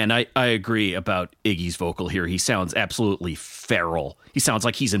 And I agree about Iggy's vocal here. He sounds absolutely feral. He sounds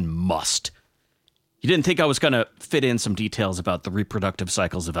like he's in must. You didn't think I was going to fit in some details about the reproductive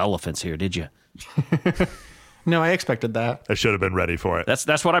cycles of elephants here, did you? No, I expected that. I should have been ready for it.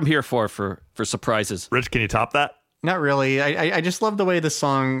 That's what I'm here for surprises. Rich, can you top that? Not really. I just love the way this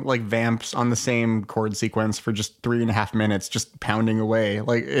song like vamps on the same chord sequence for just 3.5 minutes, just pounding away.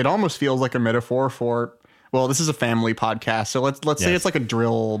 Like it almost feels like a metaphor for, well, this is a family podcast, so let's say it's like a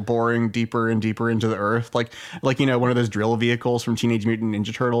drill boring deeper and deeper into the earth, like one of those drill vehicles from Teenage Mutant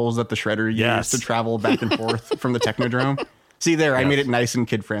Ninja Turtles that the Shredder used to travel back and forth from the Technodrome. See there, I made it nice and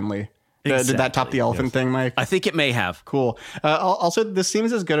kid friendly. Exactly. Did that top the elephant thing, Mike? I think it may have. Cool. Also, this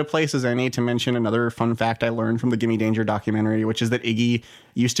seems as good a place as any to mention another fun fact I learned from the Gimme Danger documentary, which is that Iggy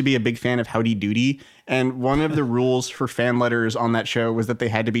used to be a big fan of Howdy Doody. And one of the rules for fan letters on that show was that they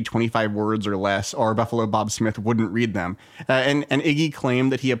had to be 25 words or less, or Buffalo Bob Smith wouldn't read them. And Iggy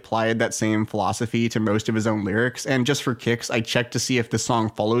claimed that he applied that same philosophy to most of his own lyrics. And just for kicks, I checked to see if the song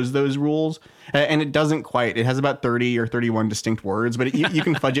follows those rules. And it doesn't quite. It has about 30 or 31 distinct words, but you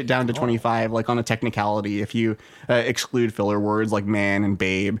can fudge it down to 25, like on a technicality, if you exclude filler words like man and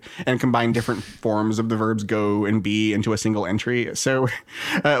babe and combine different forms of the verbs go and be into a single entry. So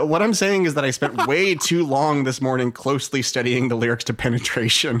what I'm saying is that I spent way too long this morning closely studying the lyrics to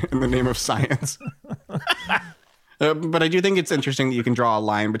Penetration in the name of science. But I do think it's interesting that you can draw a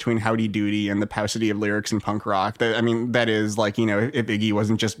line between Howdy Doody and the paucity of lyrics in punk rock. That is like, if Iggy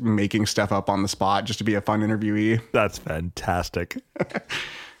wasn't just making stuff up on the spot just to be a fun interviewee. That's fantastic.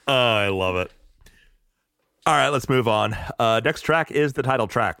 Oh, I love it. All right, let's move on. Next track is the title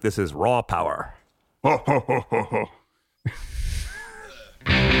track. This is Raw Power. Ho, ho, ho, ho, ho.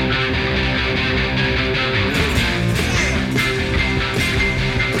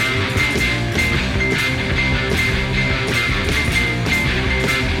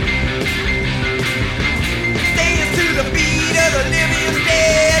 The beat of the living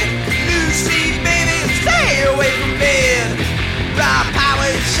dead. Lucy, baby, stay away from bed. Raw power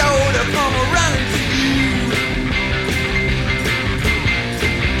is sure to come running to you.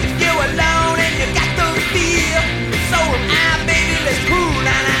 If you're alone and you got the fear, so am I, baby, let's pull on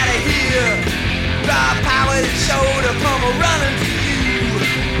out of here. Raw power is sure to come running to you.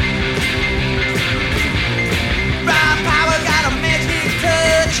 Raw power got a magic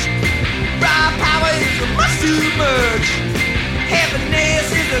touch. Raw power is a much too much.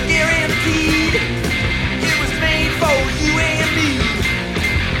 Happiness is a guaranteed. It was made for you and me.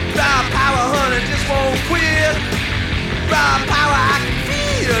 Raw power, honey, just won't quit. Raw power, I can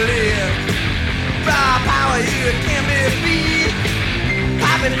feel it. Raw power, here can be beat.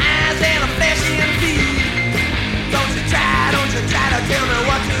 Popping eyes and a flashing feet. Don't you try to tell me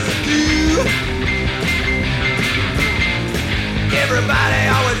what to do. Everybody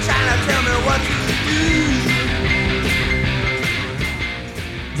always trying to tell me what to do.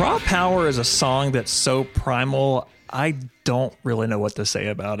 Raw Power is a song that's so primal, I don't really know what to say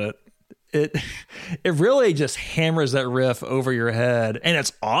about it. It really just hammers that riff over your head, and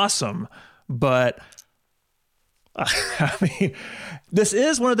it's awesome. But I mean, this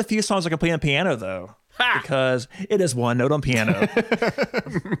is one of the few songs I can play on piano, though. Because it is one note on piano.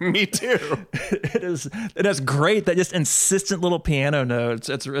 Me too. It is great. That just insistent little piano notes.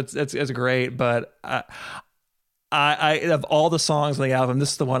 It's great. But I of all the songs on the album,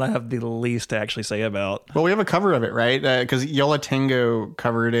 this is the one I have the least to actually say about. Well, we have a cover of it, right? Because Yola Tango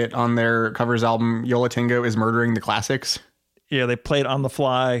covered it on their covers album. Yola Tango is Murdering the Classics. Yeah, they played on the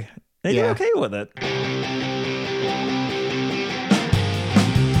fly. They did okay with it.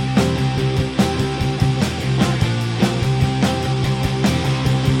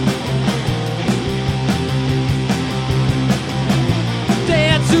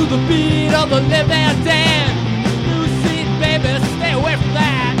 To the beat of the living dead,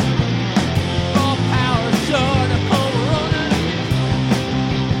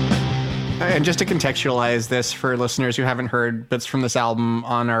 And just to contextualize this for listeners who haven't heard bits from this album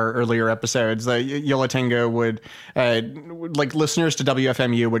on our earlier episodes, Yo La Tengo would, like listeners to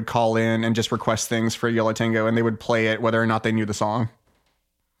WFMU would call in and just request things for Yo La Tengo, and they would play it whether or not they knew the song.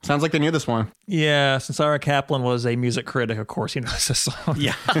 Sounds like they knew this one. Yeah, since Ira Kaplan was a music critic, of course he knows this song.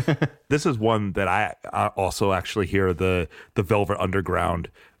 Yeah. This is one that I also actually hear the Velvet Underground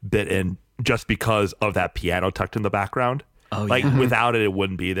bit in just because of that piano tucked in the background. Oh, like yeah. without it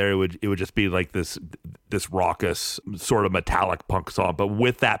wouldn't be there. It would just be like this raucous sort of metallic punk song. But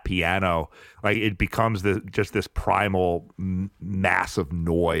with that piano, like it becomes just this primal massive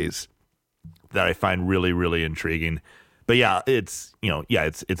noise that I find really, really intriguing. But yeah, it's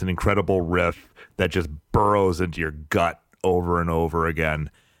an incredible riff that just burrows into your gut over and over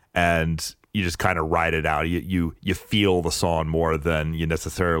again, and you just kind of ride it out. You feel the song more than you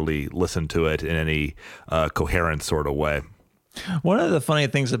necessarily listen to it in any coherent sort of way. One of the funny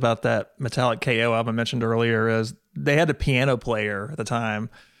things about that Metallic KO album I mentioned earlier is they had a piano player at the time,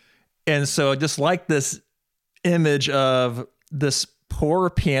 and so just like this image of this poor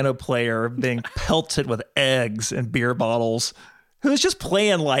piano player being pelted with eggs and beer bottles, who's just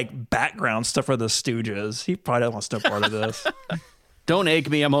playing like background stuff for the Stooges. He probably doesn't want to be part of this. Don't egg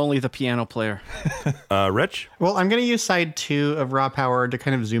me. I'm only the piano player. Rich? Well, I'm going to use side 2 of Raw Power to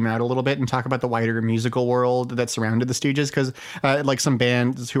kind of zoom out a little bit and talk about the wider musical world that surrounded the Stooges, because like some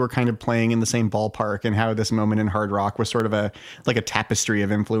bands who were kind of playing in the same ballpark, and how this moment in hard rock was sort of a tapestry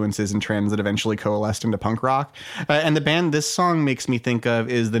of influences and trends that eventually coalesced into punk rock. And the band this song makes me think of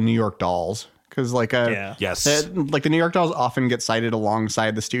is the New York Dolls. Because yes, like the New York Dolls often get cited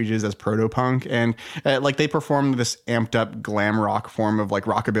alongside the Stooges as proto-punk, and like they performed this amped up glam rock form of like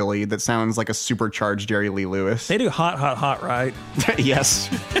rockabilly that sounds like a supercharged Jerry Lee Lewis. They do Hot, Hot, Hot, right? Yes.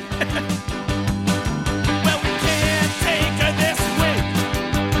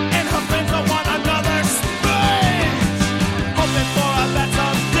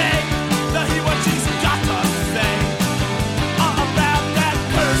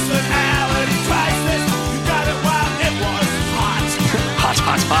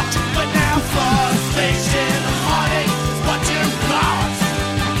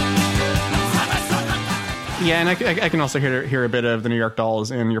 Yeah, and I can also hear a bit of the New York Dolls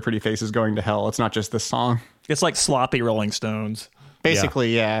in Your Pretty Face Is Going to Hell. It's not just this song. It's like sloppy Rolling Stones.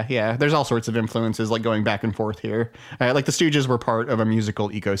 Basically, yeah. There's all sorts of influences like going back and forth here. Like the Stooges were part of a musical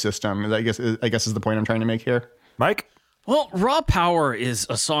ecosystem. I guess is the point I'm trying to make here. Mike? Well, Raw Power is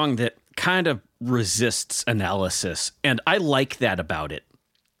a song that kind of resists analysis, and I like that about it.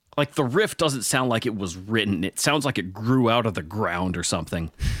 Like the riff doesn't sound like it was written. It sounds like it grew out of the ground or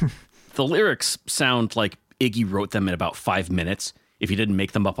something. The lyrics sound like Iggy wrote them in about 5 minutes if he didn't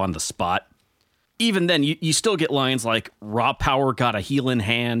make them up on the spot. Even then, you still get lines like, raw power got a healing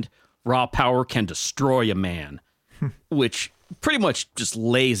hand, raw power can destroy a man, which pretty much just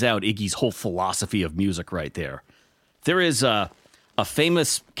lays out Iggy's whole philosophy of music right there. There is a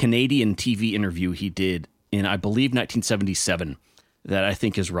famous Canadian TV interview he did in, I believe, 1977 that I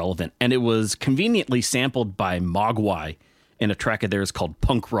think is relevant, and it was conveniently sampled by Mogwai in a track of theirs called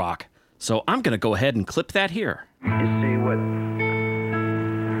Punk Rock. So I'm going to go ahead and clip that here. You see, what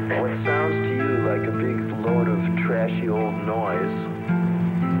sounds to you like a big load of trashy old noise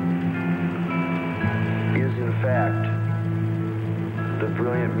is, in fact, the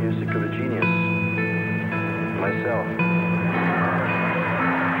brilliant music of a genius, myself.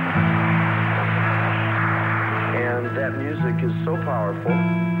 And that music is so powerful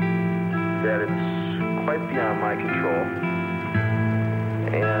that it's quite beyond my control.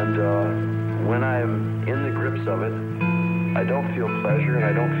 And when I'm in the grips of it, I don't feel pleasure and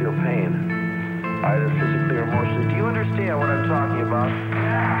I don't feel pain, either physically or emotionally. Do you understand what I'm talking about?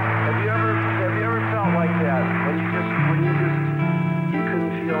 Have you ever felt like that when you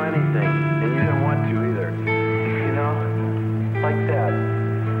couldn't feel anything and you didn't want to either? You know, like that.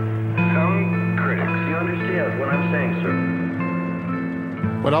 Some critics, you understand what I'm saying, sir?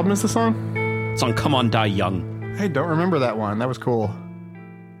 What album is the song? It's on Come On Die Young. I don't remember that one. That was cool.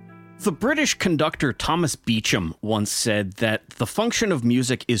 The British conductor Thomas Beecham once said that the function of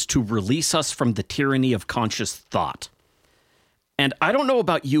music is to release us from the tyranny of conscious thought. And I don't know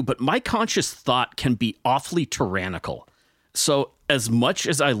about you, but my conscious thought can be awfully tyrannical. So as much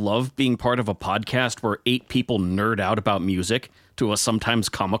as I love being part of a podcast where 8 people nerd out about music to a sometimes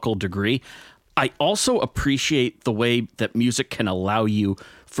comical degree, I also appreciate the way that music can allow you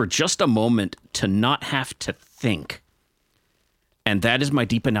for just a moment to not have to think. And that is my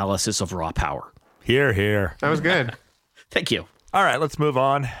deep analysis of Raw Power. Hear, hear. That was good. Thank you. All right, let's move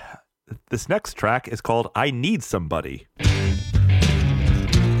on. This next track is called I Need Somebody.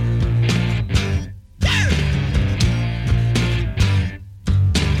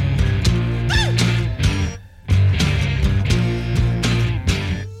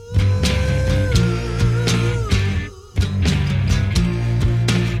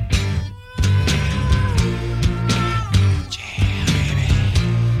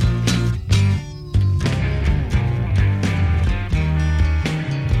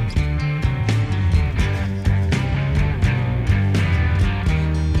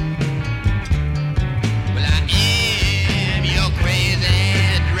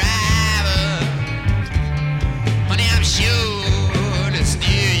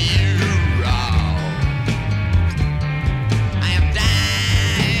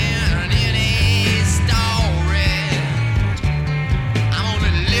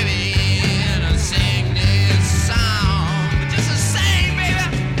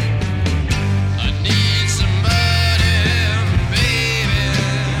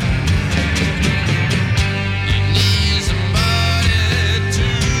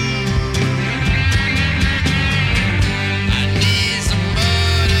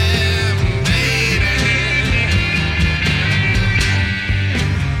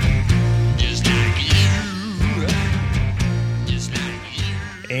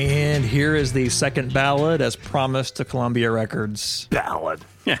 here is the second ballad as promised to Columbia Records. Ballad.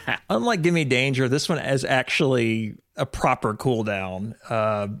 Unlike Gimme Danger, this one is actually a proper cool down.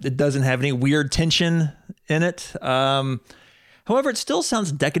 It doesn't have any weird tension in it. However, it still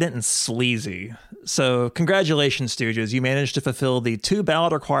sounds decadent and sleazy. So congratulations, Stooges. You managed to fulfill the 2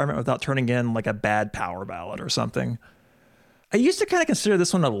 ballad requirement without turning in like a bad power ballad or something. I used to kind of consider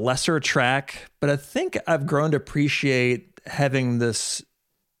this one a lesser track, but I think I've grown to appreciate having this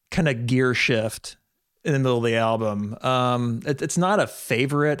kind of gear shift in the middle of the album. It's not a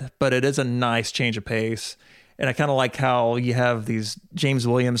favorite, but it is a nice change of pace. And I kind of like how you have these James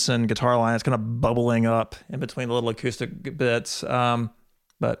Williamson guitar lines kind of bubbling up in between the little acoustic bits.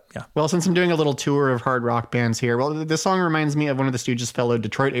 But yeah. Well, since I'm doing a little tour of hard rock bands here, well, this song reminds me of one of the Stooges' fellow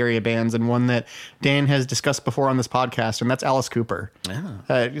Detroit area bands, and one that Dan has discussed before on this podcast, and that's Alice Cooper.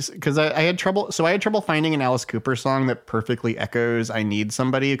 Because I had trouble. So I had trouble finding an Alice Cooper song that perfectly echoes "I Need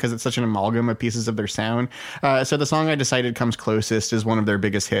Somebody" because it's such an amalgam of pieces of their sound. So the song I decided comes closest is one of their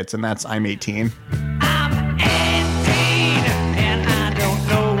biggest hits, and that's "I'm 18."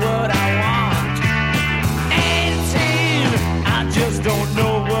 Don't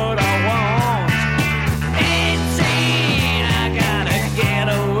know what I want. 18, I gotta get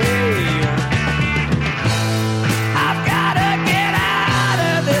away. I've gotta get out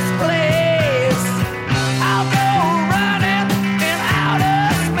of this place. I'll go running in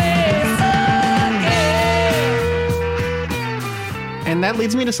outer space again. And that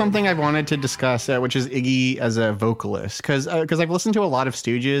leads me to something I've wanted to discuss, which is Iggy as a vocalist. Because I've listened to a lot of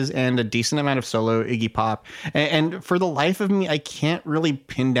Stooges and a decent amount of solo Iggy Pop. And for the life of me, I can't really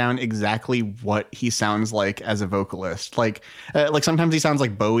pin down exactly what he sounds like as a vocalist. Like sometimes he sounds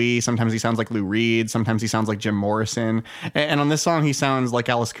like Bowie, sometimes he sounds like Lou Reed, sometimes he sounds like Jim Morrison. And on this song, he sounds like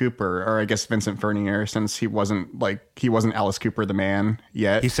Alice Cooper, or I guess Vincent Furnier, since he wasn't Alice Cooper the man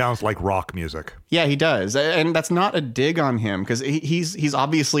yet. He sounds like rock music. Yeah, he does. And that's not a dig on him, because he's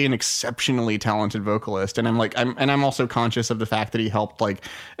obviously an exceptionally talented vocalist. And I'm also conscious of the fact that he helped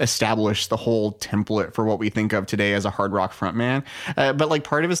establish the whole template for what we think of today as a hard rock frontman. But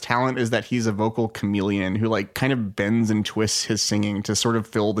part of his talent is that he's a vocal chameleon who kind of bends and twists his singing to sort of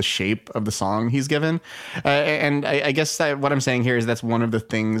fill the shape of the song he's given. And I guess that what I'm saying here is that's one of the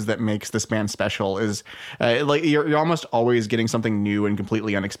things that makes this band special is you're almost always getting something new and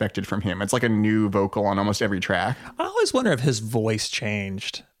completely unexpected from him. It's like a new vocal on almost every track. I always wonder if his voice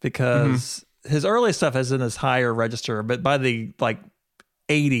changed, because his early stuff is in this higher register, but by the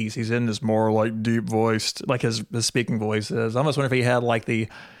 80s, he's in this more deep voiced, his speaking voice is. I almost wonder if he had the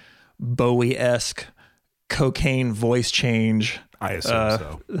Bowie-esque cocaine voice change. I assume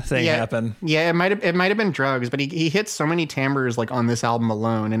so. Thing happen. Yeah, it might have been drugs, but he hits so many timbres on this album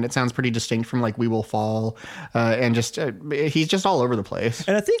alone, and it sounds pretty distinct from We Will Fall, and just he's just all over the place.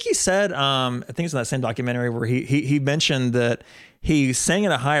 And I think he said, I think it's in that same documentary where he mentioned that he sang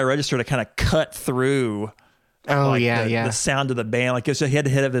in a higher register to kind of cut through. The sound of the band, so he had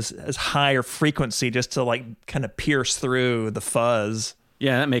to hit his higher frequency just to kind of pierce through the fuzz.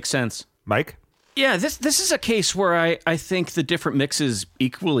 Yeah, that makes sense. Mike? Yeah, this is a case where I think the different mixes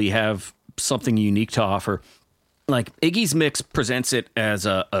equally have something unique to offer. Iggy's mix presents it as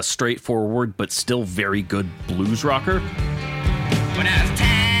a straightforward but still very good blues rocker. When it's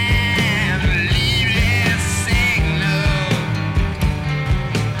time to leave this signal,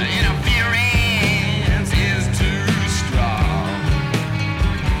 interference is too strong.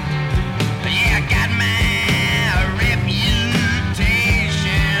 Yeah, I got my reputation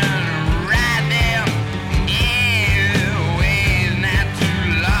right there. Anyway, not too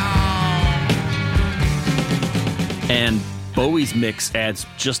long. And Bowie's mix adds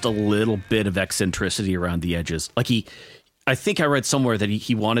just a little bit of eccentricity around the edges. I think I read somewhere that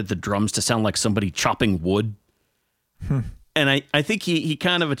he wanted the drums to sound like somebody chopping wood. And I think he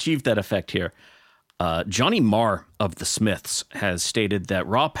kind of achieved that effect here. Johnny Marr of The Smiths has stated that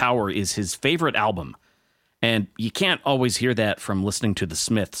Raw Power is his favorite album. And you can't always hear that from listening to The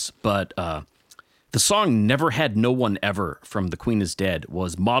Smiths, but the song Never Had No One Ever from The Queen Is Dead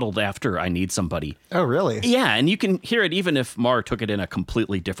was modeled after I Need Somebody. Oh, really? Yeah, and you can hear it even if Marr took it in a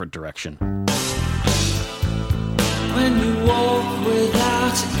completely different direction. When you walk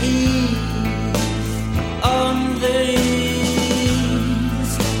without ease on these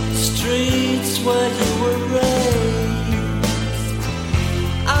streets where you were raised,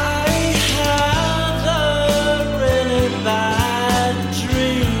 I had a really bad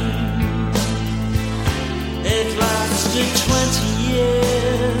dream. It lasted 20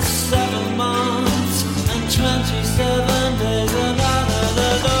 years, 7 months, and 27 days, and I never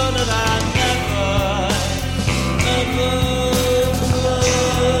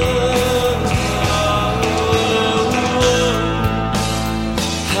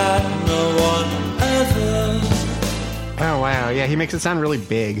he makes it sound really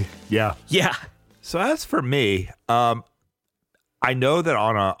big. Yeah. Yeah. So as for me, I know that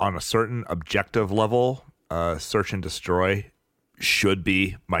on a certain objective level, Search and Destroy should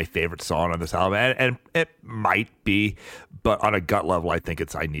be my favorite song on this album, and it might be, but on a gut level, I think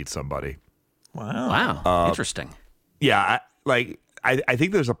it's I Need Somebody. Wow. Interesting. Yeah, I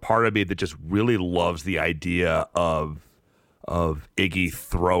think there's a part of me that just really loves the idea of Iggy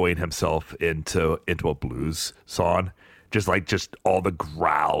throwing himself into a blues song. Just all the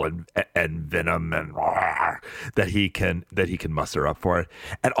growl and venom and that he can muster up for it.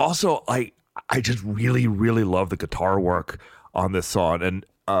 And also I just really, really love the guitar work on this song. And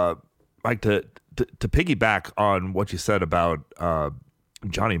Mike, to piggyback on what you said about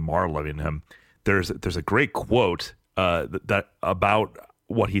Johnny Marr loving him, there's a great quote that about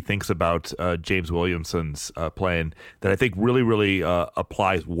what he thinks about James Williamson's playing that I think really, really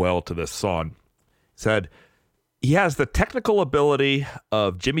applies well to this song. He said, "He has the technical ability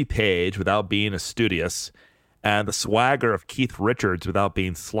of Jimmy Page without being studious, and the swagger of Keith Richards without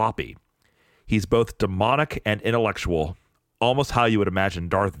being sloppy. He's both demonic and intellectual, almost how you would imagine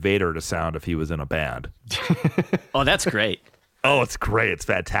Darth Vader to sound if he was in a band." Oh, that's great. Oh, it's great. It's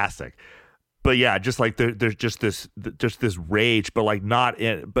fantastic. But yeah, just like there's just this rage, but like not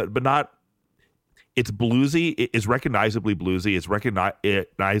it's bluesy. It is recognizably bluesy. It's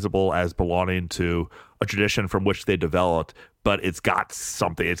recognizable as belonging to a tradition from which they developed, but it's got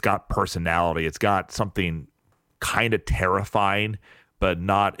something. It's got personality. It's got something kind of terrifying, but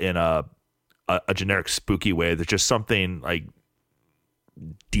not in a generic spooky way. There's just something like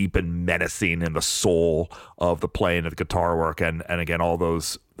deep and menacing in the soul of the playing of the guitar work, and again all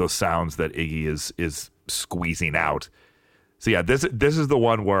those sounds that Iggy is squeezing out. So yeah, this is the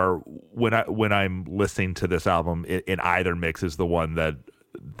one where when I'm listening to this album in either mix is the one that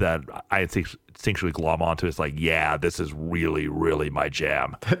I instinctually glom onto. It's like, yeah, this is really, really my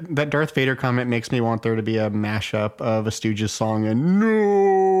jam. That Darth Vader comment makes me want there to be a mashup of a Stooges song and no.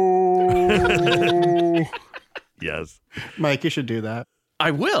 Yes. Mike, you should do that.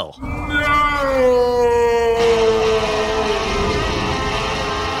 I will. All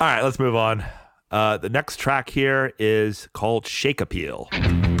right, let's move on. The next track here is called Shake Appeal.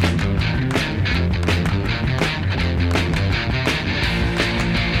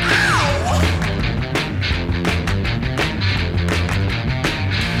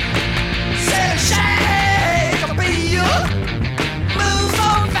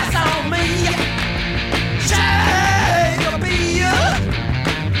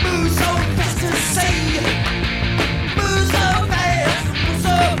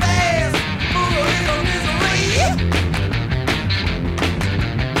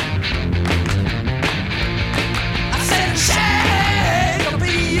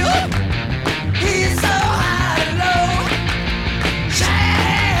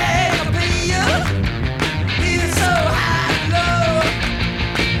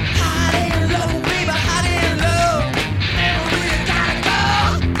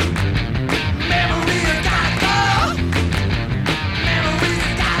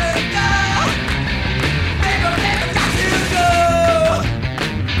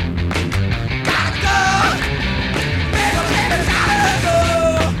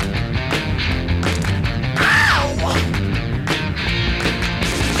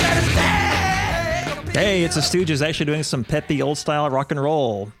 Hey, it's the Stooges actually doing some peppy old-style rock and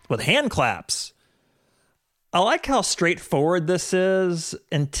roll with hand claps. I like how straightforward this is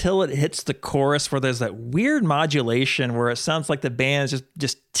until it hits the chorus where there's that weird modulation where it sounds like the band's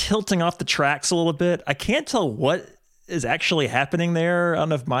just tilting off the tracks a little bit. I can't tell what is actually happening there. I don't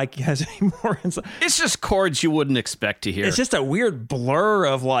know if Mike has any more insight. It's just chords you wouldn't expect to hear. It's just a weird blur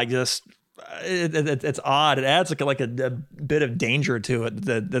of like just... It's odd. It adds like a bit of danger to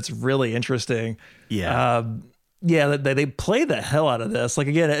it that's really interesting. Yeah. They play the hell out of this. Like,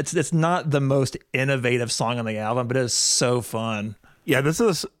 again, it's not the most innovative song on the album, but it is so fun. Yeah, this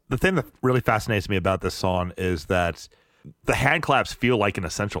is the thing that really fascinates me about this song is that the hand claps feel like an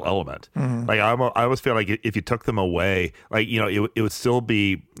essential element. Mm-hmm. Like I always feel like if you took them away, like, you know, it would still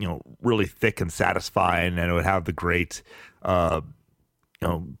be, you know, really thick and satisfying, and it would have the great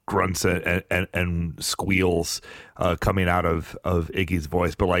grunts and squeals coming out of Iggy's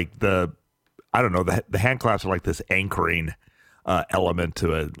voice. But like the hand claps are like this anchoring element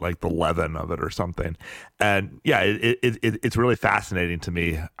to it, like the leaven of it or something. And yeah, it's really fascinating to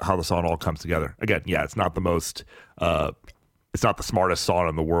me how the song all comes together. Again, yeah, it's not the most, it's not the smartest song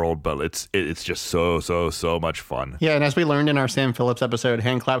in the world, but it's just so much fun. Yeah, and as we learned in our Sam Phillips episode,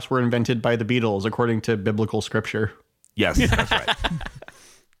 hand claps were invented by the Beatles according to biblical scripture. Yes, that's right.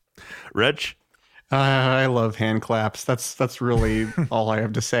 Rich? I love hand claps. That's really all I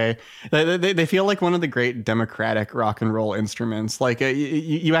have to say. They feel like one of the great democratic rock and roll instruments. Like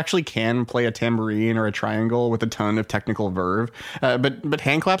you actually can play a tambourine or a triangle with a ton of technical verve, but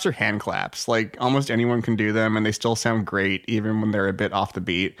hand claps are hand claps. Like almost anyone can do them, and they still sound great even when they're a bit off the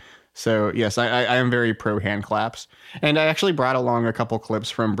beat. So yes, I am very pro hand claps. And I actually brought along a couple clips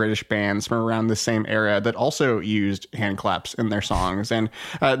from British bands from around the same era that also used hand claps in their songs. And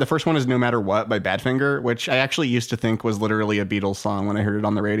the first one is No Matter What by Badfinger, which I actually used to think was literally a Beatles song when I heard it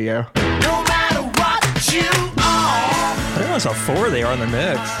on the radio. No matter what you are, I realize how forward they are in the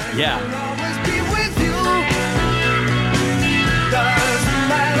mix. Yeah. I'll always be with you. Doesn't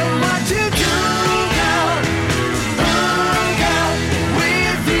matter what you do, girl. Oh, girl,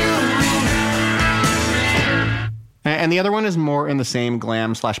 with you. And the other one is more in the same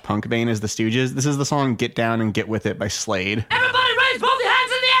glam/punk vein as the Stooges. This is the song Get Down and Get With It by Slade. Everybody raise both your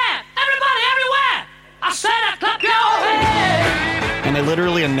hands in the air. Everybody everywhere. I said I clap your hands. And they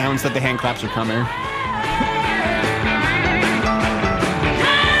literally announce that the hand claps are coming. Yeah,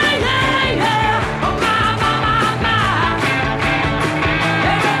 yeah, yeah. Oh, my, my, my, my.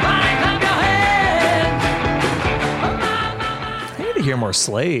 Everybody clap your hands. I need to hear more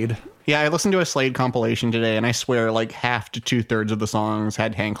Slade. Yeah, I listened to a Slade compilation today, and I swear like half to 2/3 of the songs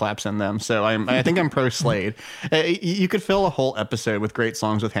had hand claps in them. So I think I'm pro Slade. You could fill a whole episode with great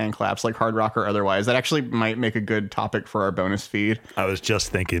songs with hand claps, like hard rock or otherwise. That actually might make a good topic for our bonus feed. I was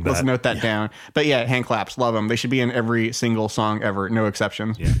just thinking that. Let's note that down. But yeah, hand claps, love them. They should be in every single song ever, no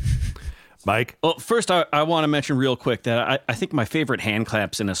exceptions. Yeah. Mike? Well, first, I want to mention real quick that I think my favorite hand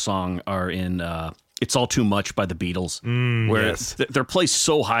claps in a song are in It's All Too Much by the Beatles, where yes. they're placed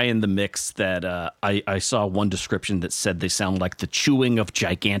so high in the mix that I saw one description that said they sound like the chewing of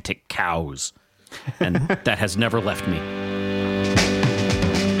gigantic cows. And that has never left me.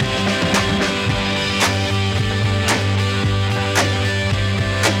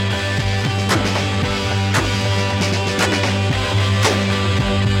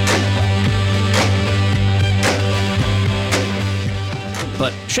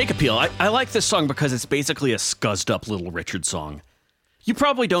 But Shake Appeal, I like this song because it's basically a scuzzed up Little Richard song. You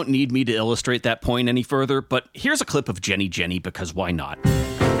probably don't need me to illustrate that point any further, but here's a clip of Jenny Jenny because why not?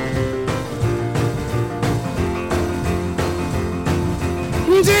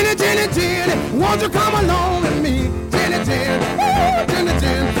 Jenny, Jenny, Jenny, won't you come along with me? Jenny, Jenny, oh, Jenny,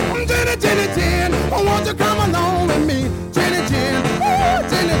 Jenny, Jenny, Jenny, Jenny, oh, won't you come along with me? Jenny, Jenny, oh,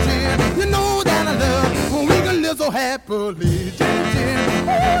 Jenny, Jenny, you know that I love when we can live so happily. Jenny, Jenny,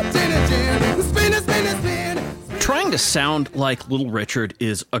 oh, Jenny, Jenny, spin it, spin it, spin it. Trying to sound like Little Richard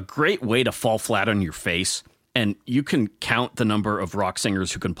is a great way to fall flat on your face, and you can count the number of rock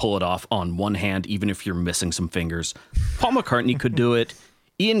singers who can pull it off on one hand, even if you're missing some fingers. Paul McCartney could do it,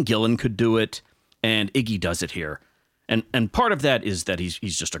 Ian Gillan could do it, and Iggy does it here. And part of that is that he's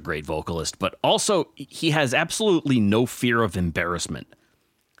just a great vocalist, but also he has absolutely no fear of embarrassment.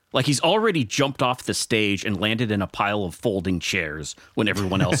 Like he's already jumped off the stage and landed in a pile of folding chairs when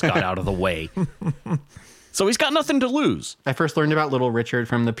everyone else got out of the way. So he's got nothing to lose. I first learned about Little Richard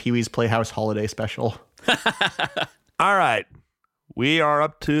from the Pee-wee's Playhouse holiday special. All right. We are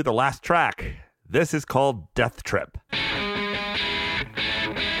up to the last track. This is called Death Trip.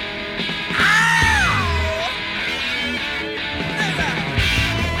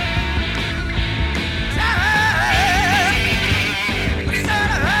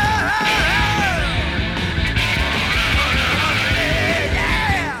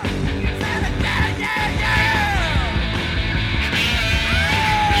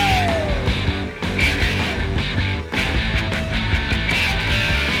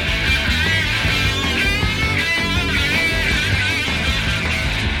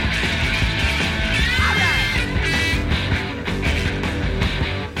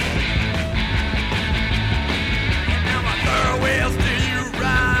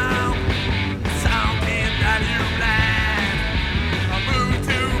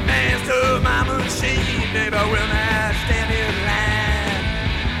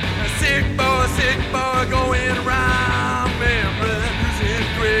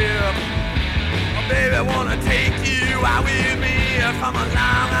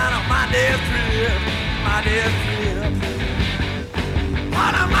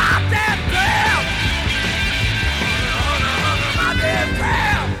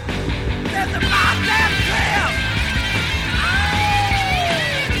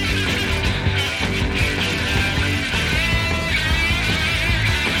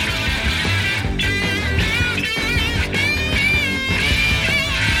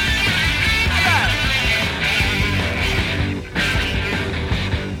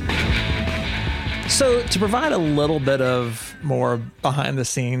 To provide a little bit of more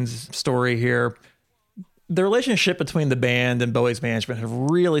behind-the-scenes story here, the relationship between the band and Bowie's management had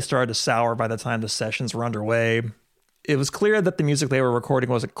really started to sour by the time the sessions were underway. It was clear that the music they were recording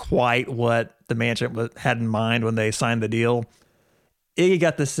wasn't quite what the management had in mind when they signed the deal. Iggy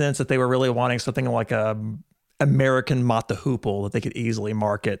got the sense that they were really wanting something like a American Mott the Hoople that they could easily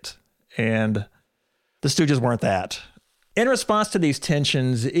market, and the Stooges weren't that. In response to these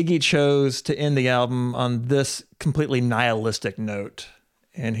tensions, Iggy chose to end the album on this completely nihilistic note.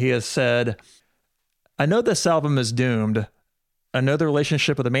 And he has said, "I know this album is doomed. I know the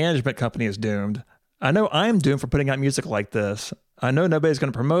relationship with the management company is doomed. I know I'm doomed for putting out music like this. I know nobody's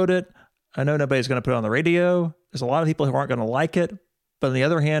going to promote it. I know nobody's going to put it on the radio. There's a lot of people who aren't going to like it. But on the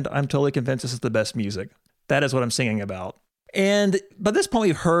other hand, I'm totally convinced this is the best music. That is what I'm singing about." And by this point,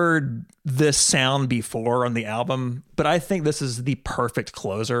 we've heard this sound before on the album, but I think this is the perfect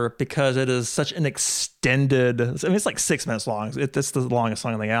closer because it is such an extended, it's like 6 minutes long. It's the longest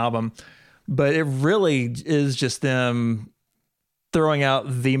song on the album, but it really is just them throwing out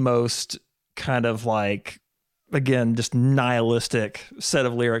the most kind of like, again, just nihilistic set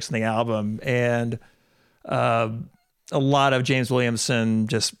of lyrics in the album. And a lot of James Williamson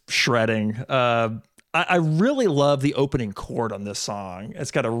just shredding. I really love the opening chord on this song.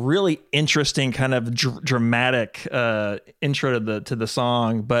 It's got a really interesting kind of dramatic intro to the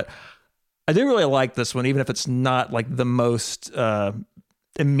song, but I do really like this one, even if it's not like the most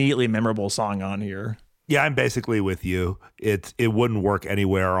immediately memorable song on here. Yeah, I'm basically with you. It wouldn't work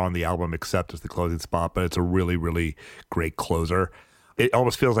anywhere on the album except as the closing spot, but it's a really, really great closer. It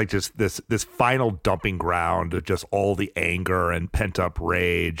almost feels like just this final dumping ground of just all the anger and pent up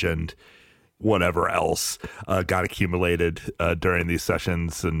rage and whatever else got accumulated during these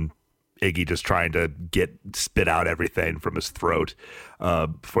sessions, and Iggy just trying to spit out everything from his throat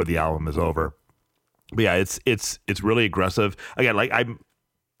before the album is over. But yeah, it's really aggressive. Again, like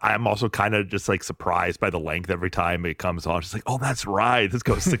I'm also kind of just like surprised by the length every time it comes on. Just like, oh, that's right, this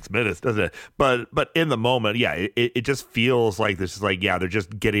goes 6 minutes, doesn't it? But in the moment, yeah, it just feels like this is like, yeah, they're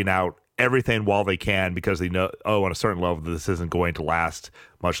just getting out everything while they can because they know, oh, on a certain level, this isn't going to last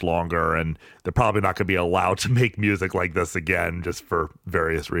much longer, and they're probably not going to be allowed to make music like this again, just for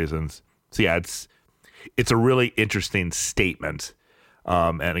various reasons. So yeah, it's a really interesting statement.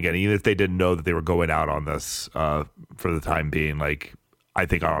 And again, even if they didn't know that they were going out on this for the time being, like I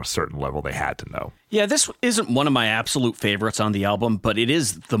think on a certain level they had to know. Yeah, this isn't one of my absolute favorites on the album, but it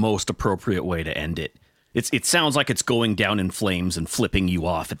is the most appropriate way to end it. It sounds like it's going down in flames and flipping you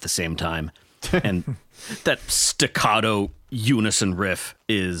off at the same time. And that staccato unison riff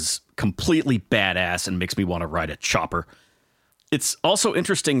is completely badass and makes me want to ride a chopper. It's also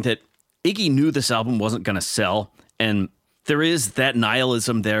interesting that Iggy knew this album wasn't going to sell, and there is that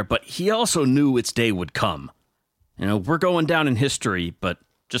nihilism there, but he also knew its day would come. You know, we're going down in history, but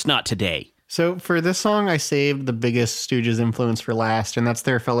just not today. So for this song, I saved the biggest Stooges influence for last, and that's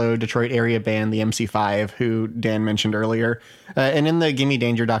their fellow Detroit area band, the MC5, who Dan mentioned earlier. And in the Gimme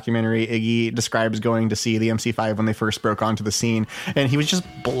Danger documentary, Iggy describes going to see the MC5 when they first broke onto the scene, and he was just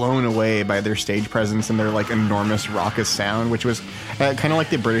blown away by their stage presence and their like enormous raucous sound, which was kind of like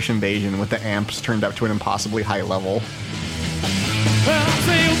the British Invasion with the amps turned up to an impossibly high level. Well, I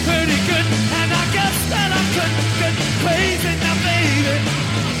feel pretty good, and I guess that I couldn't get crazy now, baby.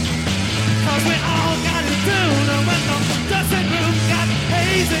 'Cause we all got it down, and when the dressing room got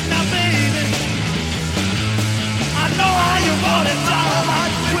hazy now, baby. I know how you want it, all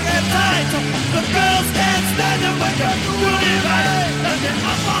right, quick and tight. The girls can't stand it when you're doing it right. Let me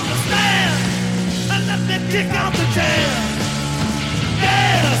up on the stand, and let me kick out the jam.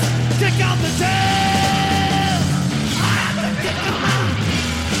 Yes, kick out the jam. I have to kick them out.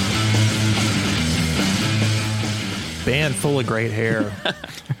 Band full of great hair.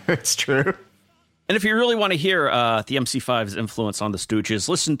 It's true. And if you really want to hear the MC5's influence on the Stooges,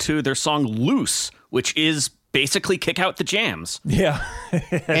 listen to their song Loose, which is basically kick out the jams. Yeah.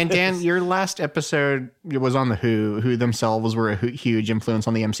 And Dan, your last episode was on The Who themselves were a huge influence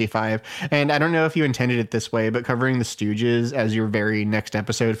on the MC5. And I don't know if you intended it this way, but covering the Stooges as your very next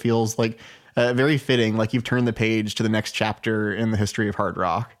episode feels like very fitting. Like you've turned the page to the next chapter in the history of hard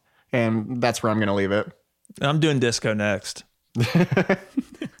rock. And that's where I'm going to leave it. I'm doing disco next.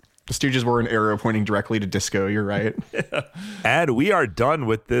 The Stooges were an arrow pointing directly to disco. You're right. Yeah. And we are done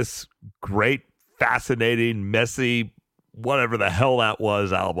with this great, fascinating, messy, whatever the hell that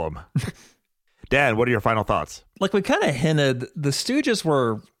was album. Dan, what are your final thoughts? Like we kind of hinted, the Stooges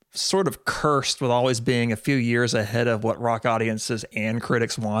were sort of cursed with always being a few years ahead of what rock audiences and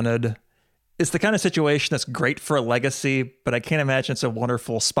critics wanted. It's the kind of situation that's great for a legacy, but I can't imagine it's a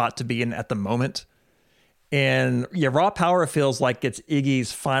wonderful spot to be in at the moment. And yeah, Raw Power feels like it's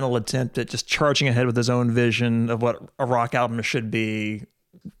Iggy's final attempt at just charging ahead with his own vision of what a rock album should be,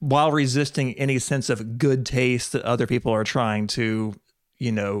 while resisting any sense of good taste that other people are trying to,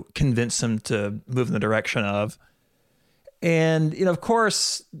 convince him to move in the direction of. And, of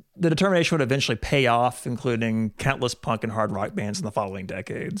course, the determination would eventually pay off, including countless punk and hard rock bands in the following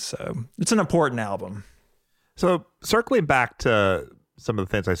decades. So it's an important album. So circling back to some of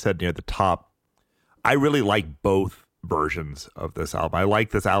the things I said near the top, I really like both versions of this album. I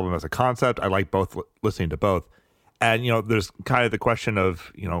like this album as a concept. I like both, listening to both. And, there's kind of the question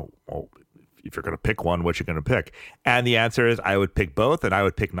of, well, if you're going to pick one, what you're going to pick. And the answer is I would pick both and I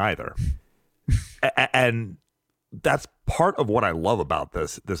would pick neither. And that's part of what I love about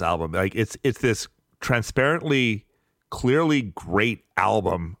this album. Like it's this transparently, clearly great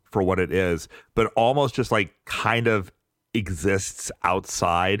album for what it is, but almost just like kind of exists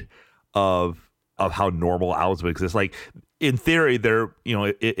outside of how normal albums exist. Like in theory, there,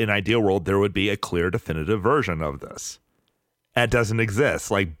 in ideal world, there would be a clear, definitive version of this. It doesn't exist.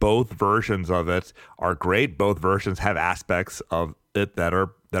 Like both versions of it are great. Both versions have aspects of it that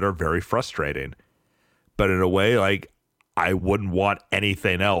are very frustrating. But in a way, like I wouldn't want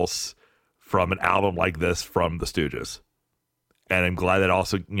anything else from an album like this from the Stooges. And I'm glad that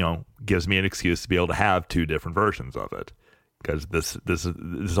also, gives me an excuse to be able to have two different versions of it. Because this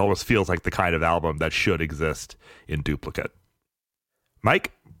almost feels like the kind of album that should exist in duplicate.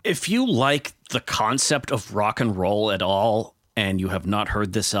 Mike? If you like the concept of rock and roll at all, and you have not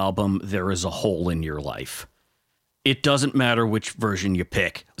heard this album, there is a hole in your life. It doesn't matter which version you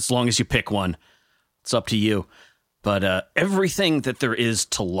pick. As long as you pick one, it's up to you. But everything that there is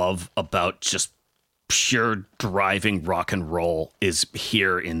to love about just pure driving rock and roll is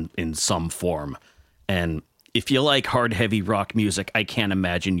here in some form. And if you like hard, heavy rock music, I can't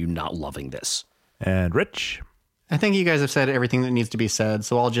imagine you not loving this. And Rich? I think you guys have said everything that needs to be said,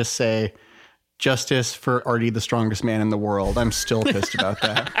 so I'll just say justice for Artie, the strongest man in the world. I'm still pissed about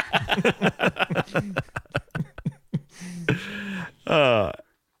that.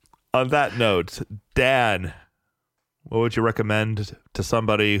 On that note, Dan, what would you recommend to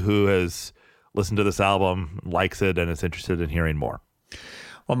somebody who has listened to this album, likes it, and is interested in hearing more?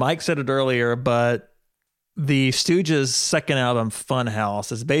 Well, Mike said it earlier, but the Stooges' second album,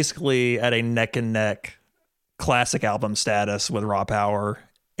 Funhouse, is basically at a neck and neck classic album status with Raw Power.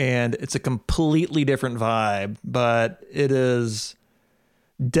 And it's a completely different vibe, but it is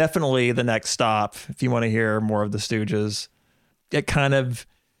definitely the next stop if you want to hear more of the Stooges. It kind of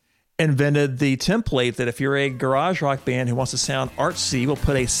invented the template that if you're a garage rock band who wants to sound artsy, we'll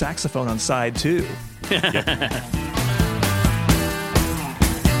put a saxophone on side two.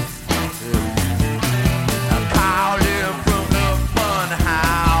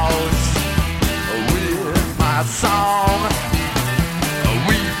 Song.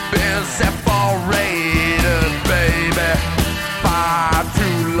 We've been separated, baby, far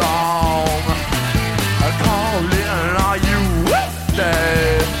too long. Calling all you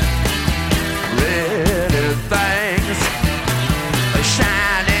weekday pretty things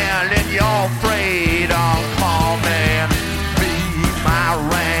shining in your freedom. Call me, be my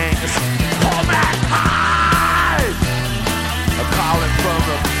rings. Pull back high. Calling from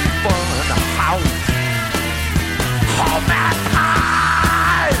the fun house.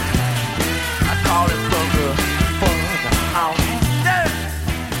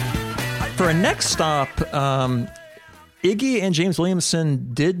 For our next stop, Iggy and James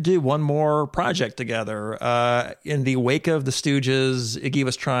Williamson did do one more project together. In the wake of the Stooges, Iggy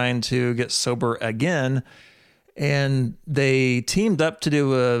was trying to get sober again, and they teamed up to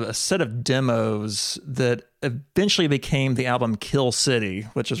do a set of demos that eventually became the album Kill City,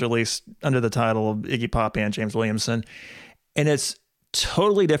 which was released under the title of Iggy Pop and James Williamson. And it's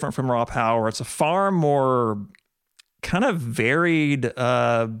totally different from Raw Power. It's a far more kind of varied,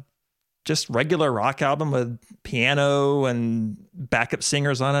 just regular rock album with piano and backup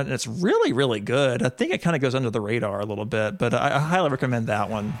singers on it. And it's really, really good. I think it kind of goes under the radar a little bit, but I highly recommend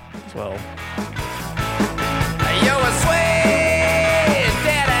that one as well. You're a sweet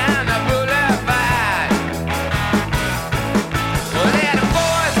dead on the boulevard. Well, let the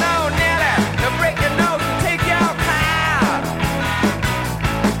boys know, Nelly, they'll break your nose and take your car.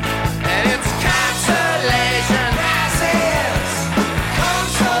 And it's consolation crisis.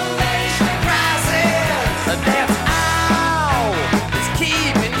 Consolation crisis. That's all that's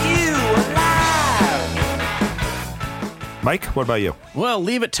keeping you alive. Mike, what about you? Well,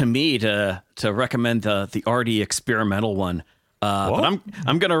 leave it to me to recommend the Artie experimental one. But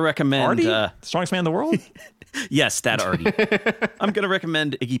I'm going to recommend Artie? Strongest man in the world? Yes, that Artie. I'm going to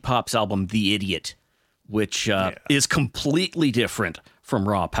recommend Iggy Pop's album The Idiot, which is completely different from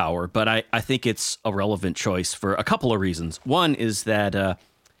Raw Power, but I think it's a relevant choice for a couple of reasons. One is that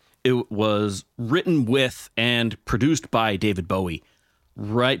it was written with and produced by David Bowie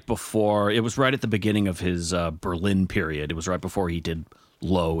right at the beginning of his Berlin period. It was right before he did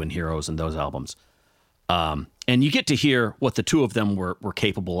Low and Heroes and those albums. And you get to hear what the two of them were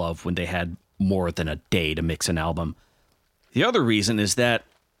capable of when they had more than a day to mix an album. The other reason is that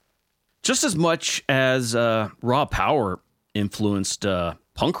just as much as Raw Power influenced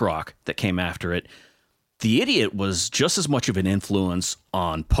punk rock that came after it, The Idiot was just as much of an influence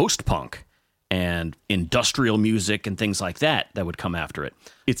on post-punk and industrial music and things like that would come after it.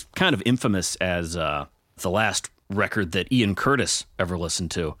 It's kind of infamous as the last record that Ian Curtis ever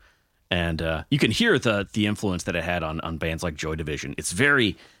listened to. And you can hear the influence that it had on bands like Joy Division.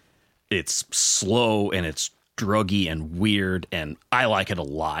 It's slow and it's druggy and weird, and I like it a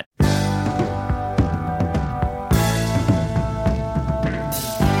lot.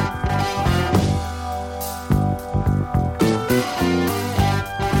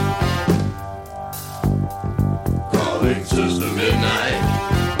 Calling Sister Midnight,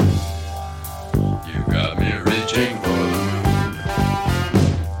 you got me reaching for the moon.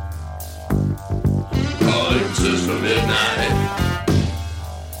 Calling Sister Midnight,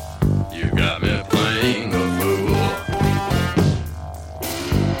 you got me playing a fool.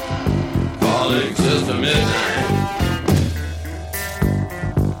 Calling Sister Midnight.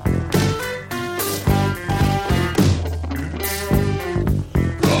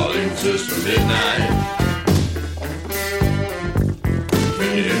 Calling Sister Midnight.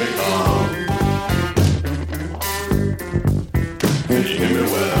 Can you hear me call? Can you hear me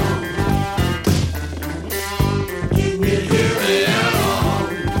well? Can you hear me at all?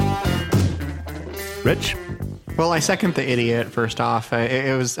 Rich? Well, I second The Idiot, first off. I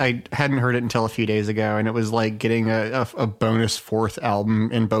hadn't heard it until a few days ago, and it was like getting a bonus fourth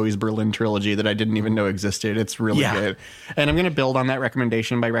album in Bowie's Berlin trilogy that I didn't even know existed. It's really good. And I'm going to build on that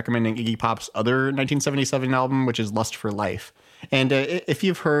recommendation by recommending Iggy Pop's other 1977 album, which is Lust for Life. And if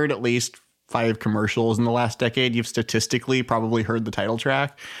you've heard at least 5 commercials in the last decade, you've statistically probably heard the title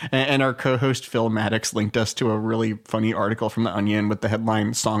track. And our co-host Phil Maddox linked us to a really funny article from The Onion with the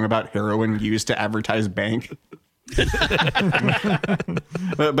headline "Song About Heroin Used to Advertise Bank."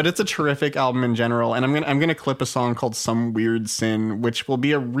 but it's a terrific album in general, and I'm gonna clip a song called "Some Weird Sin," which will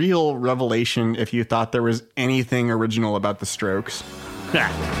be a real revelation if you thought there was anything original about the Strokes.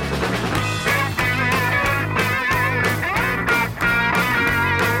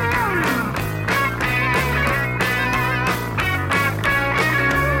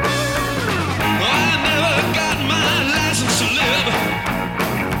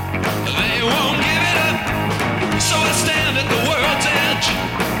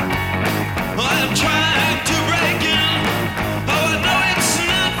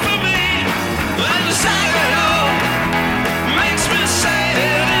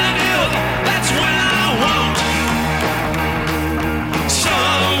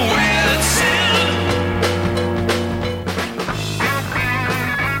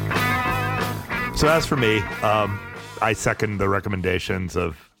 So as for me, I second the recommendations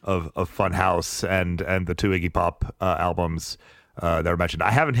of Funhouse and the 2 Iggy Pop albums that were mentioned.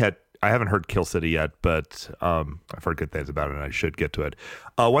 I haven't heard Kill City yet, but I've heard good things about it, and I should get to it.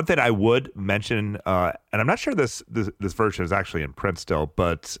 One thing I would mention, and I'm not sure this version is actually in print still,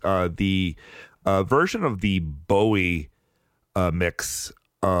 but the version of the Bowie mix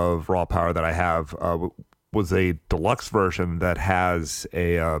of Raw Power that I have was a deluxe version that has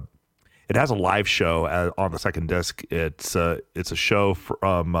it has a live show on the second disc. It's a show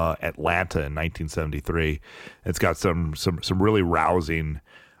from Atlanta in 1973. It's got some really rousing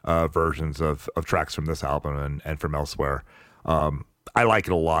versions of tracks from this album and from elsewhere. I like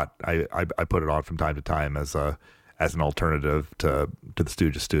it a lot. I put it on from time to time as an alternative to the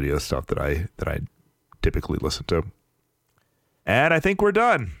Stooges studio stuff that I typically listen to. And I think we're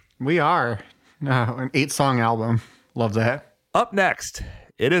done. We are. An 8-song album. Love that. Up next,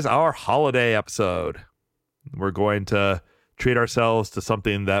 it is our holiday episode. We're going to treat ourselves to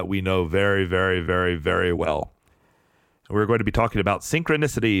something that we know very, very, very, very well. We're going to be talking about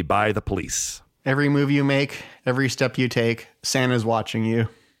Synchronicity by The Police. Every move you make, every step you take, Santa's watching you.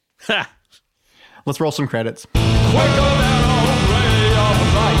 Ha! Let's roll some credits. Quicker than a ray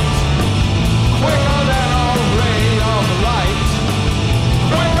of light. Quicker than a ray of light.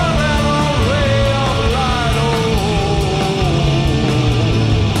 Quicker than a ray of light.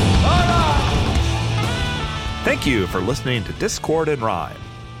 Thank you for listening to Discord and Rhyme.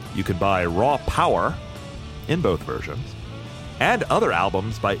 You can buy Raw Power in both versions and other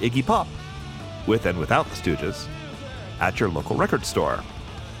albums by Iggy Pop with and without the Stooges, at your local record store.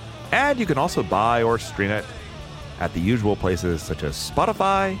 And you can also buy or stream it at the usual places such as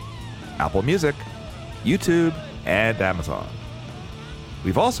Spotify, Apple Music, YouTube, and Amazon.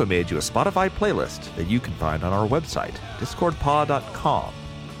 We've also made you a Spotify playlist that you can find on our website, discordpod.com,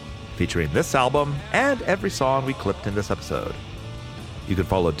 featuring this album and every song we clipped in this episode. You can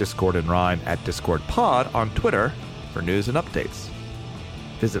follow Discord and Rhyme at DiscordPod on Twitter for news and updates.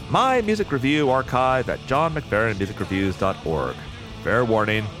 Visit my music review archive at johnmcfarrenmusicreviews.org. Fair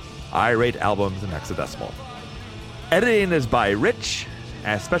warning, I rate albums in hexadecimal. Editing is by Rich,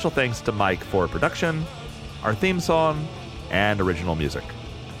 and special thanks to Mike for production, our theme song, and original music.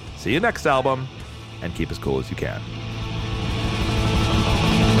 See you next album, and keep as cool as you can.